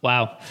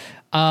 Wow.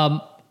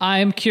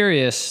 I'm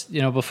curious,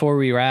 before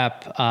we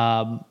wrap,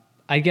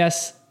 I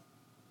guess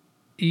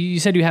you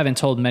said you haven't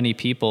told many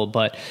people,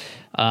 but,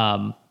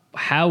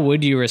 how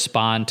would you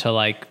respond to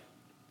like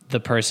the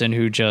person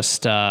who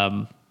just,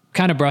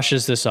 kind of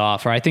brushes this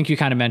off? Or I think you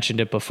kind of mentioned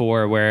it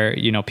before where,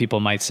 people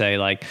might say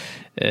like,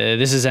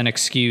 this is an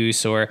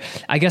excuse, or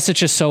I guess it's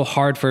just so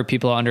hard for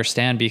people to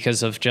understand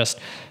because of just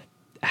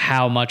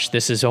how much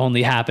this is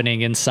only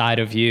happening inside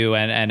of you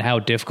and how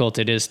difficult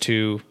it is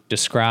to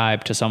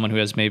describe to someone who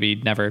has maybe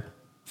never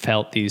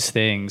felt these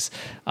things.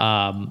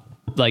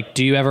 Like,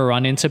 do you ever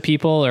run into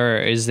people, or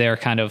is there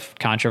kind of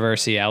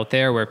controversy out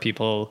there where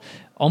people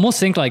almost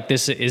think like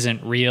this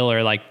isn't real,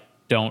 or like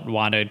don't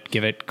want to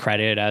give it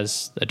credit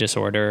as a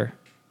disorder?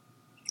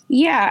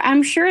 Yeah,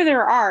 I'm sure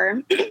there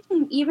are.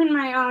 Even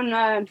my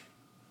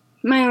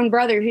own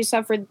brother, who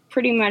suffered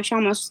pretty much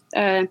almost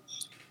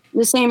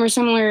the same or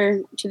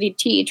similar to the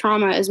TE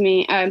trauma as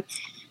me,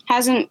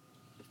 hasn't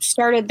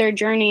started their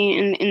journey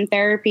in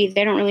therapy.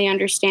 They don't really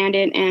understand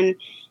it. And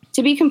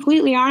to be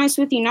completely honest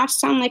with you, not to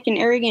sound like an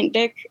arrogant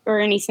dick or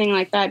anything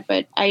like that,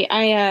 but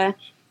I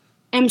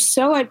am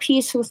so at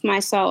peace with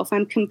myself.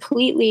 I'm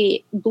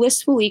completely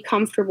blissfully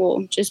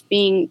comfortable just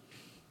being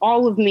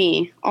all of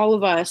me, all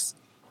of us,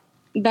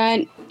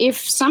 that if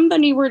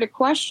somebody were to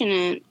question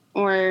it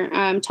or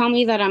tell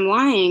me that I'm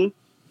lying,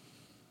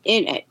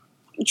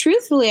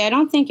 truthfully, I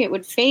don't think it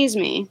would faze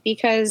me,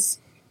 because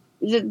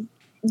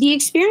the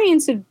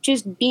experience of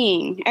just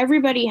being,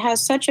 everybody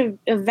has such a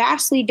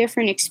vastly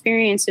different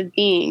experience of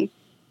being.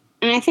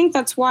 And I think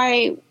that's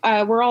why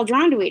we're all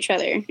drawn to each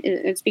other.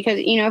 It's because,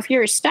 if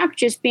you're stuck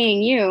just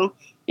being you,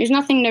 there's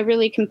nothing to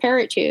really compare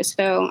it to.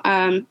 So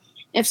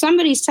if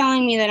somebody's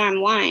telling me that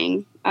I'm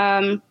lying,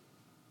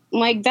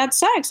 that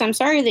sucks. I'm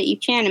sorry that you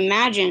can't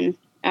imagine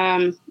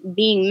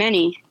being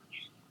many.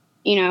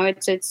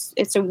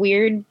 It's a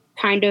weird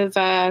kind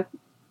of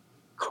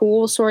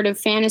cool sort of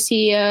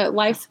fantasy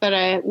life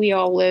that we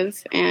all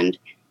live. And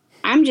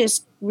I'm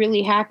just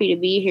really happy to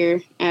be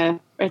here. I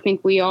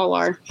think we all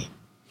are.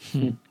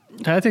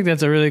 I think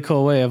that's a really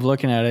cool way of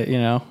looking at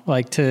it,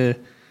 like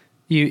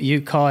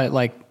you call it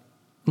like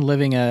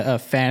living a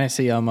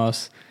fantasy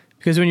almost,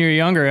 because when you're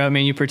younger,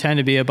 you pretend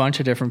to be a bunch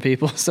of different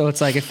people. So it's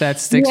like, if that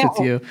sticks with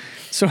you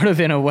sort of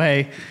in a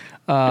way,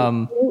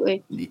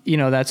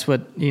 that's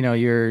what,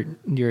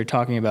 you're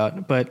talking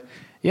about. But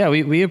yeah,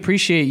 we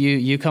appreciate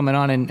you coming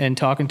on and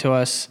talking to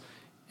us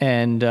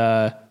and,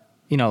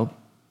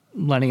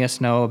 letting us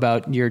know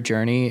about your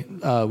journey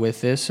with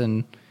this.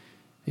 And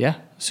yeah,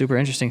 super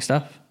interesting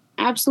stuff.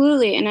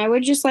 Absolutely. And I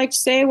would just like to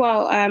say,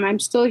 while I'm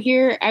still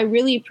here, I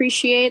really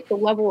appreciate the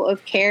level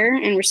of care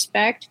and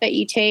respect that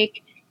you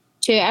take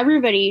to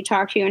everybody you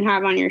talk to and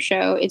have on your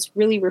show. It's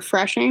really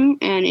refreshing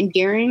and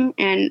endearing,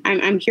 and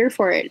I'm here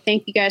for it.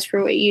 Thank you guys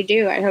for what you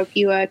do. I hope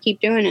you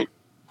keep doing it.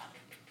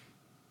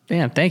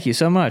 Damn, thank you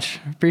so much.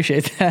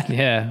 Appreciate that.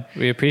 Yeah,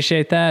 we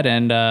appreciate that,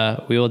 and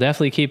we will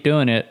definitely keep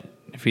doing it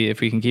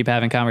if we can keep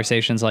having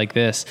conversations like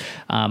this.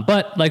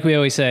 But like we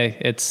always say,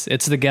 it's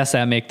the guests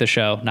that make the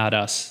show, not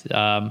us.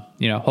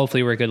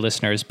 hopefully we're good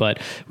listeners, but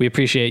we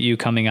appreciate you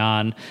coming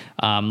on.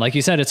 Like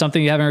you said, it's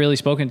something you haven't really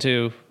spoken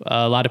to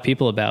a lot of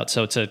people about.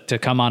 So to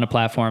come on a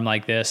platform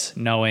like this,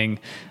 knowing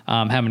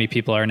how many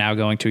people are now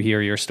going to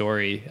hear your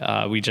story,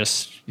 we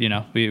just,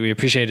 we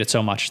appreciate it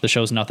so much. The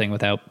show's nothing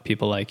without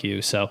people like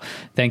you. So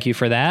thank you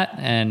for that.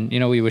 And,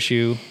 we wish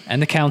you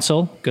and the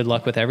council good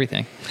luck with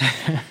everything.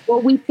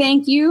 Well, we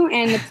thank you,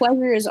 and the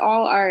pleasure is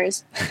all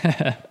ours.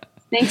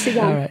 Thanks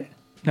again. All right.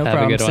 No Have a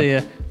problem. good one. See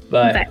ya.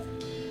 Bye. Bye.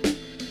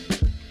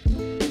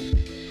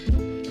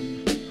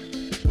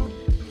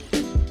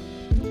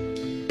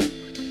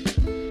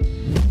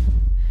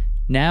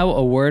 Now,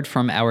 a word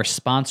from our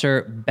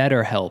sponsor,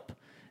 BetterHelp.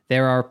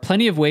 There are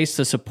plenty of ways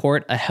to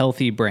support a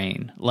healthy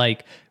brain,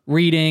 like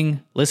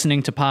reading,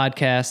 listening to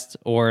podcasts,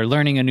 or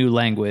learning a new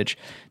language.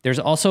 There's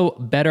also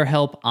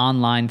BetterHelp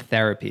online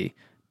therapy.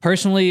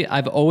 Personally,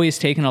 I've always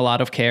taken a lot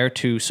of care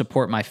to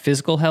support my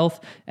physical health,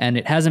 and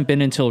it hasn't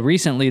been until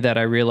recently that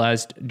I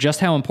realized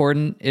just how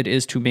important it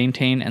is to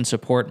maintain and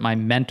support my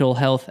mental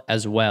health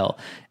as well.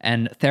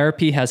 And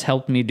therapy has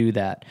helped me do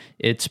that.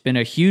 It's been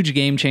a huge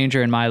game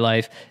changer in my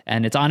life,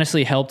 and it's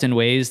honestly helped in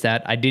ways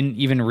that I didn't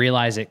even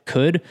realize it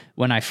could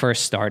when I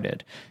first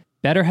started.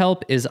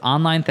 BetterHelp is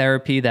online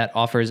therapy that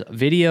offers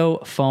video,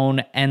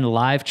 phone, and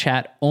live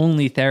chat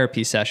only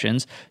therapy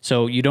sessions,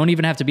 so you don't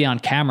even have to be on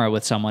camera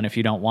with someone if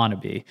you don't want to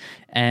be.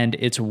 And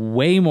it's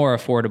way more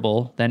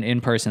affordable than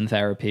in-person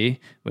therapy,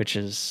 which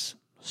is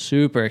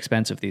super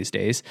expensive these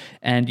days.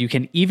 And you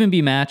can even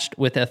be matched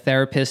with a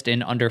therapist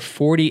in under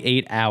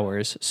 48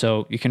 hours,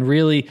 so you can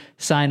really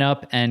sign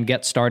up and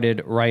get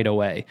started right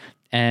away.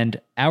 And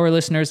our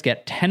listeners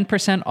get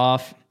 10%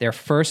 off their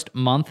first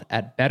month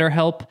at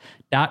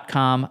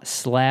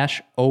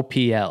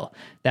betterhelp.com/OPL.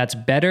 That's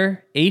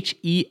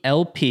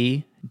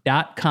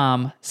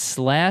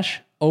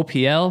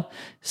betterhelp.com/OPL.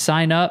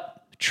 Sign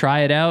up, try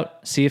it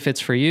out, see if it's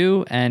for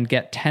you, and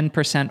get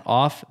 10%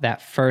 off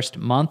that first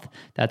month.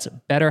 That's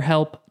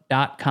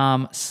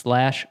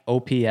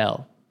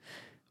betterhelp.com/OPL.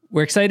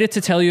 We're excited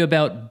to tell you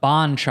about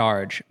Bon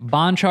Charge.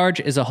 Bon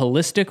Charge is a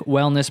holistic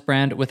wellness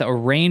brand with a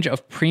range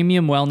of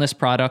premium wellness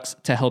products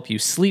to help you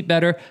sleep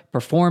better,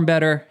 perform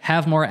better,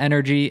 have more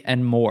energy,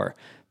 and more.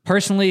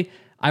 Personally,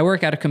 I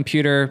work at a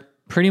computer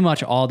pretty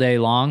much all day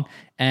long,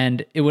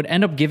 and it would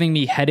end up giving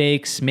me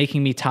headaches,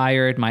 making me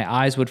tired, my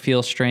eyes would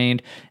feel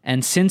strained.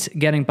 And since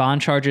getting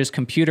Bon Charge's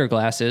computer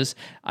glasses,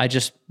 I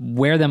just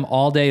wear them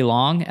all day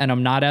long and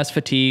I'm not as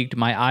fatigued,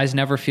 my eyes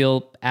never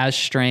feel as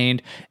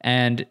strained,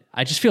 and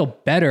I just feel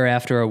better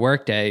after a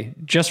workday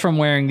just from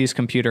wearing these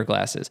computer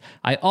glasses.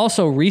 I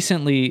also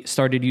recently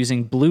started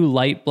using blue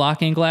light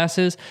blocking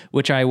glasses,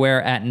 which I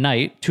wear at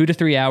night, 2 to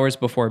 3 hours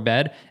before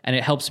bed, and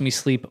it helps me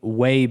sleep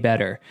way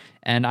better.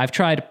 And I've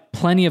tried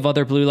plenty of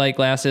other blue light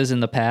glasses in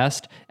the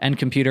past and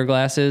computer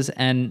glasses,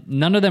 and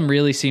none of them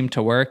really seemed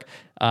to work.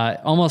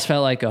 Almost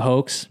felt like a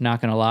hoax, not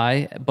gonna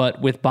lie.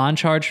 But with Bon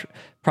Charge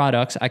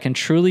products, I can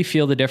truly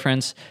feel the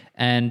difference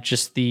and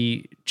just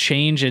the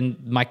change in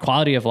my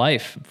quality of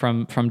life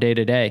from day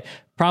to day.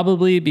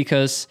 Probably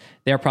because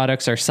their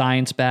products are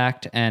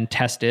science-backed and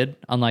tested,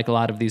 unlike a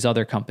lot of these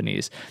other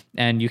companies.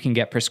 And you can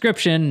get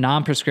prescription,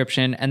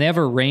 non-prescription, and they have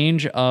a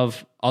range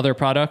of other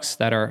products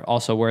that are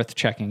also worth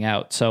checking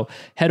out. So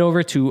head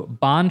over to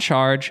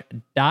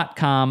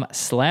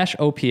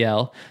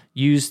boncharge.com/OPL.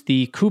 Use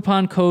the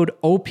coupon code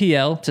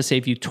OPL to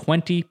save you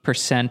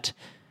 20%.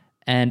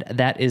 And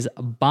that is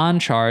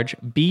Boncharge,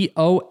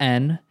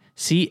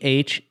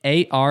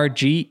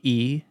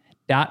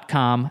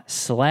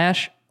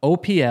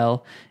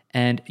 BONCHARGE.com/OPL,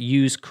 and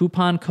use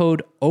coupon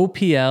code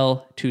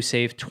OPL to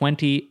save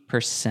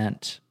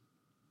 20%.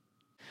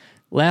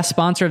 Last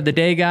sponsor of the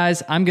day,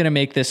 guys. I'm going to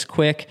make this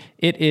quick.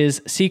 It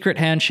is Secret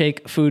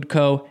Handshake Food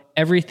Co.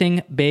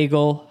 Everything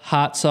Bagel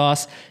Hot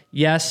Sauce.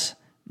 Yes,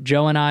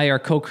 Joe and I are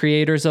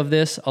co-creators of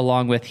this,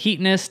 along with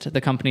Heatonist,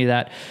 the company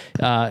that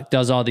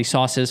does all the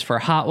sauces for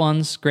Hot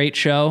Ones. Great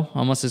show,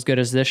 almost as good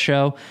as this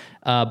show.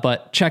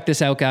 But check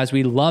this out, guys.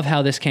 We love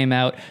how this came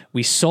out.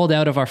 We sold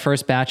out of our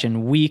first batch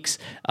in weeks.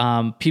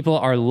 People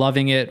are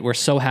loving it. We're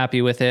so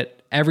happy with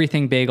it.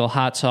 Everything Bagel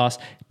Hot Sauce.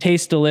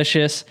 Tastes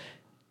delicious.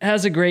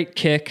 Has a great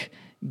kick.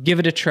 Give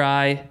it a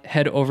try.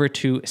 Head over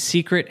to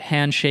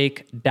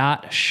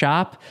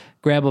secrethandshake.shop.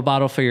 Grab a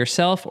bottle for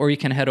yourself, or you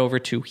can head over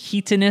to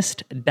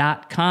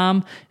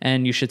heatonist.com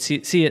and you should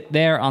see it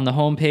there on the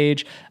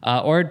homepage,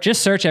 or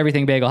just search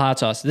Everything Bagel Hot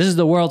Sauce. This is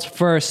the world's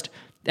first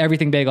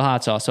Everything Bagel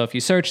Hot Sauce. So if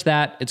you search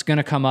that, it's going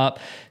to come up.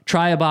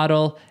 Try a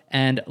bottle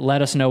and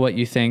let us know what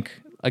you think.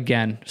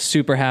 Again,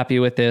 super happy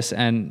with this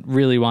and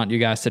really want you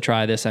guys to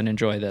try this and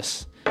enjoy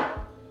this.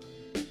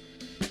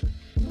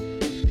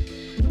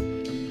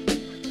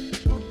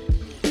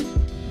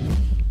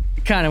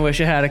 Kind of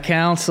wish I had a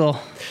council.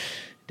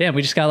 Damn,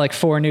 we just got like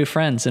 4 new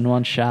friends in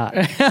one shot.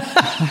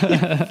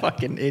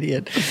 Fucking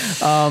idiot.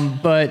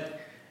 But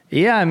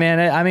yeah, man,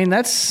 I mean,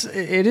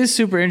 it is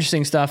super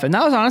interesting stuff. And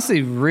that was honestly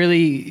a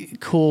really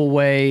cool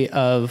way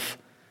of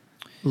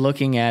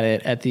looking at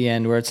it at the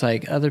end, where it's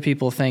like, other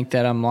people think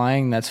that I'm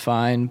lying. That's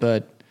fine.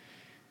 But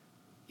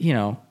you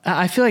know,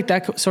 I feel like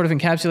that sort of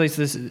encapsulates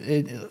this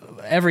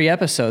every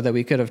episode that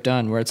we could have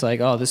done, where it's like,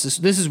 oh, this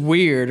is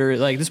weird, or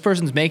like this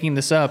person's making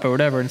this up or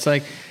whatever. And it's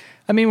like,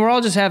 I mean, we're all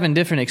just having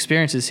different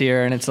experiences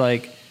here, and it's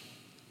like,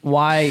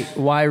 why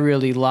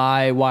really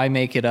lie? Why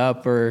make it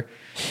up? Or,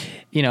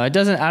 you know, it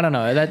doesn't. I don't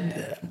know.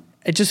 That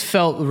it just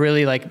felt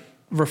really like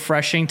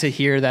refreshing to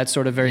hear that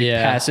sort of very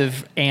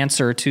passive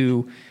answer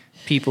to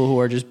people who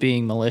are just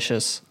being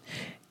malicious.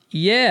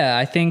 Yeah,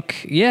 I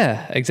think.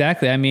 Yeah,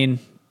 exactly. I mean,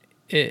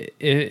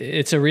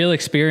 it's a real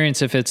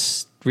experience if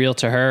it's real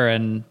to her.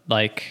 And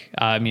like,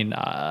 I mean,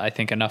 I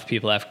think enough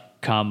people have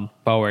come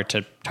forward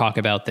to talk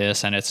about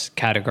this, and it's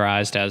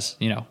categorized as,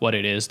 you know, what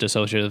it is,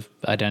 dissociative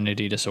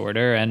identity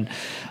disorder. And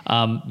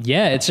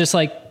it's just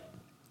like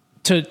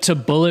to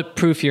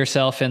bulletproof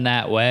yourself in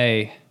that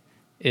way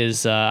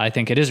is, I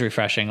think it is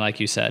refreshing, like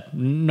you said,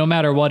 no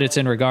matter what it's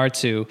in regard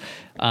to.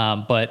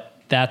 But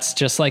that's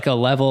just like a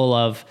level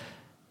of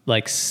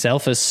like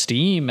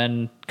self-esteem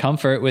and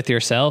comfort with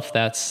yourself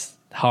that's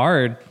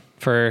hard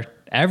for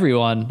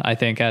everyone, I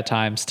think, at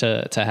times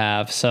to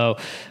have. So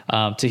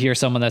to hear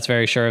someone that's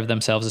very sure of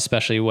themselves,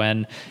 especially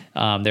when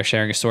they're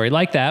sharing a story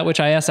like that, which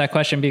I asked that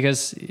question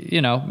because,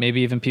 you know,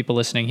 maybe even people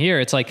listening here,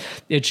 it's like,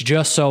 it's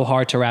just so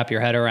hard to wrap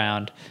your head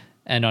around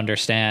and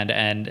understand.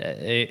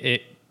 And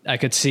I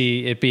could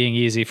see it being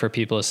easy for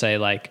people to say,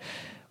 like,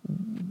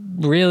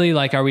 really,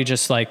 like, are we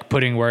just like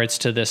putting words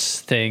to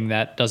this thing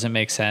that doesn't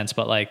make sense?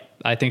 But like,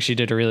 I think she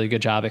did a really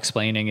good job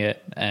explaining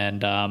it,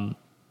 and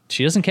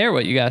she doesn't care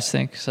what you guys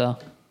think. So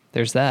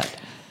there's that.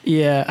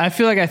 Yeah, I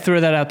feel like I threw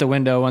that out the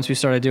window once we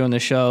started doing the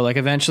show. Like,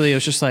 eventually it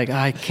was just like,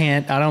 I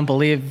don't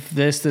believe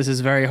this. This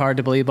is very hard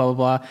to believe, blah, blah,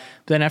 blah. But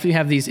then after you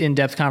have these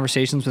in-depth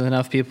conversations with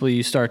enough people,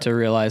 you start to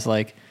realize,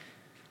 like,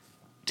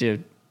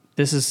 dude,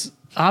 this is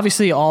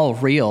obviously all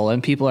real,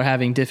 and people are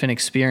having different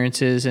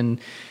experiences. And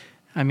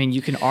I mean,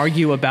 you can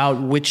argue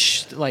about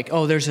which, like,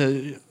 oh, there's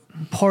a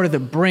part of the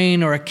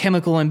brain or a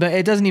chemical, but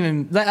it doesn't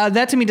even,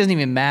 that to me doesn't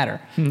even matter.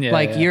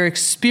 Your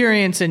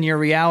experience and your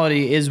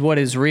reality is what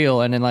is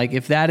real. And then, like,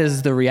 if that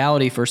is the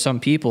reality for some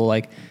people,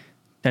 like,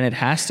 then it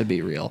has to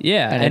be real.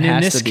 Yeah. And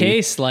in this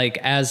case, like,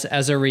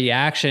 as a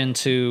reaction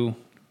to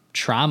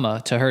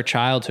trauma, to her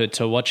childhood,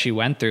 to what she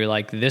went through,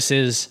 like, this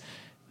is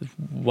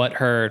what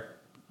her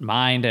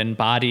mind and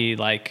body,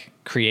 like,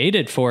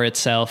 created for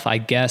itself, I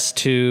guess,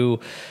 to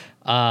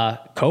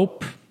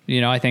cope. You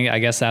know, I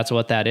guess that's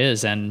what that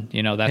is. And,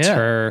 you know, that's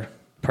her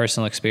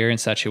personal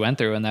experience that she went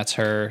through, and that's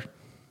her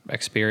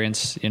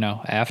experience, you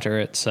know, after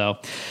it. So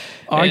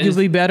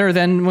arguably better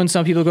than when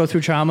some people go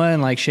through trauma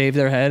and like shave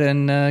their head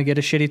and get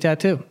a shitty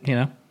tattoo, you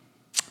know,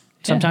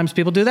 sometimes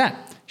people do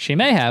that. She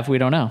may have, we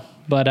don't know,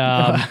 but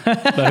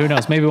but who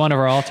knows, maybe one of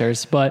her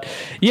alters, but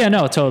yeah,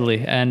 no,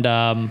 totally.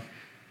 And,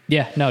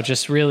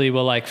 just really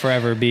will, like,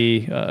 forever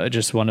be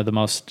just one of the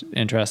most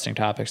interesting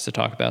topics to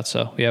talk about.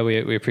 So yeah,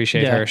 we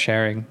appreciate her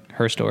sharing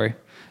her story.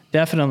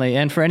 Definitely.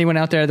 And for anyone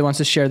out there that wants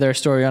to share their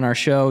story on our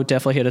show,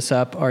 definitely hit us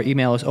up. Our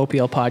email is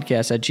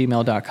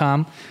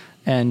oplpodcast@gmail.com.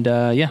 And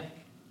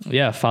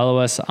follow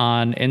us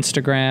on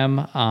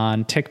Instagram,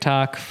 on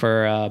TikTok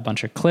for a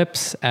bunch of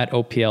clips at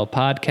OPL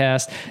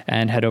Podcast,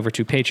 and head over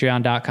to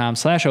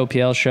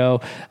patreon.com/OPL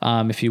show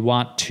if you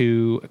want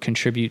to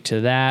contribute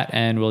to that,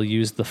 and we'll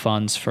use the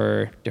funds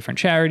for different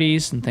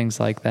charities and things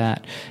like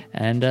that.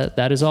 And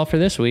that is all for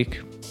this week.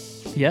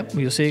 Yep.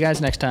 We'll see you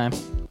guys next time.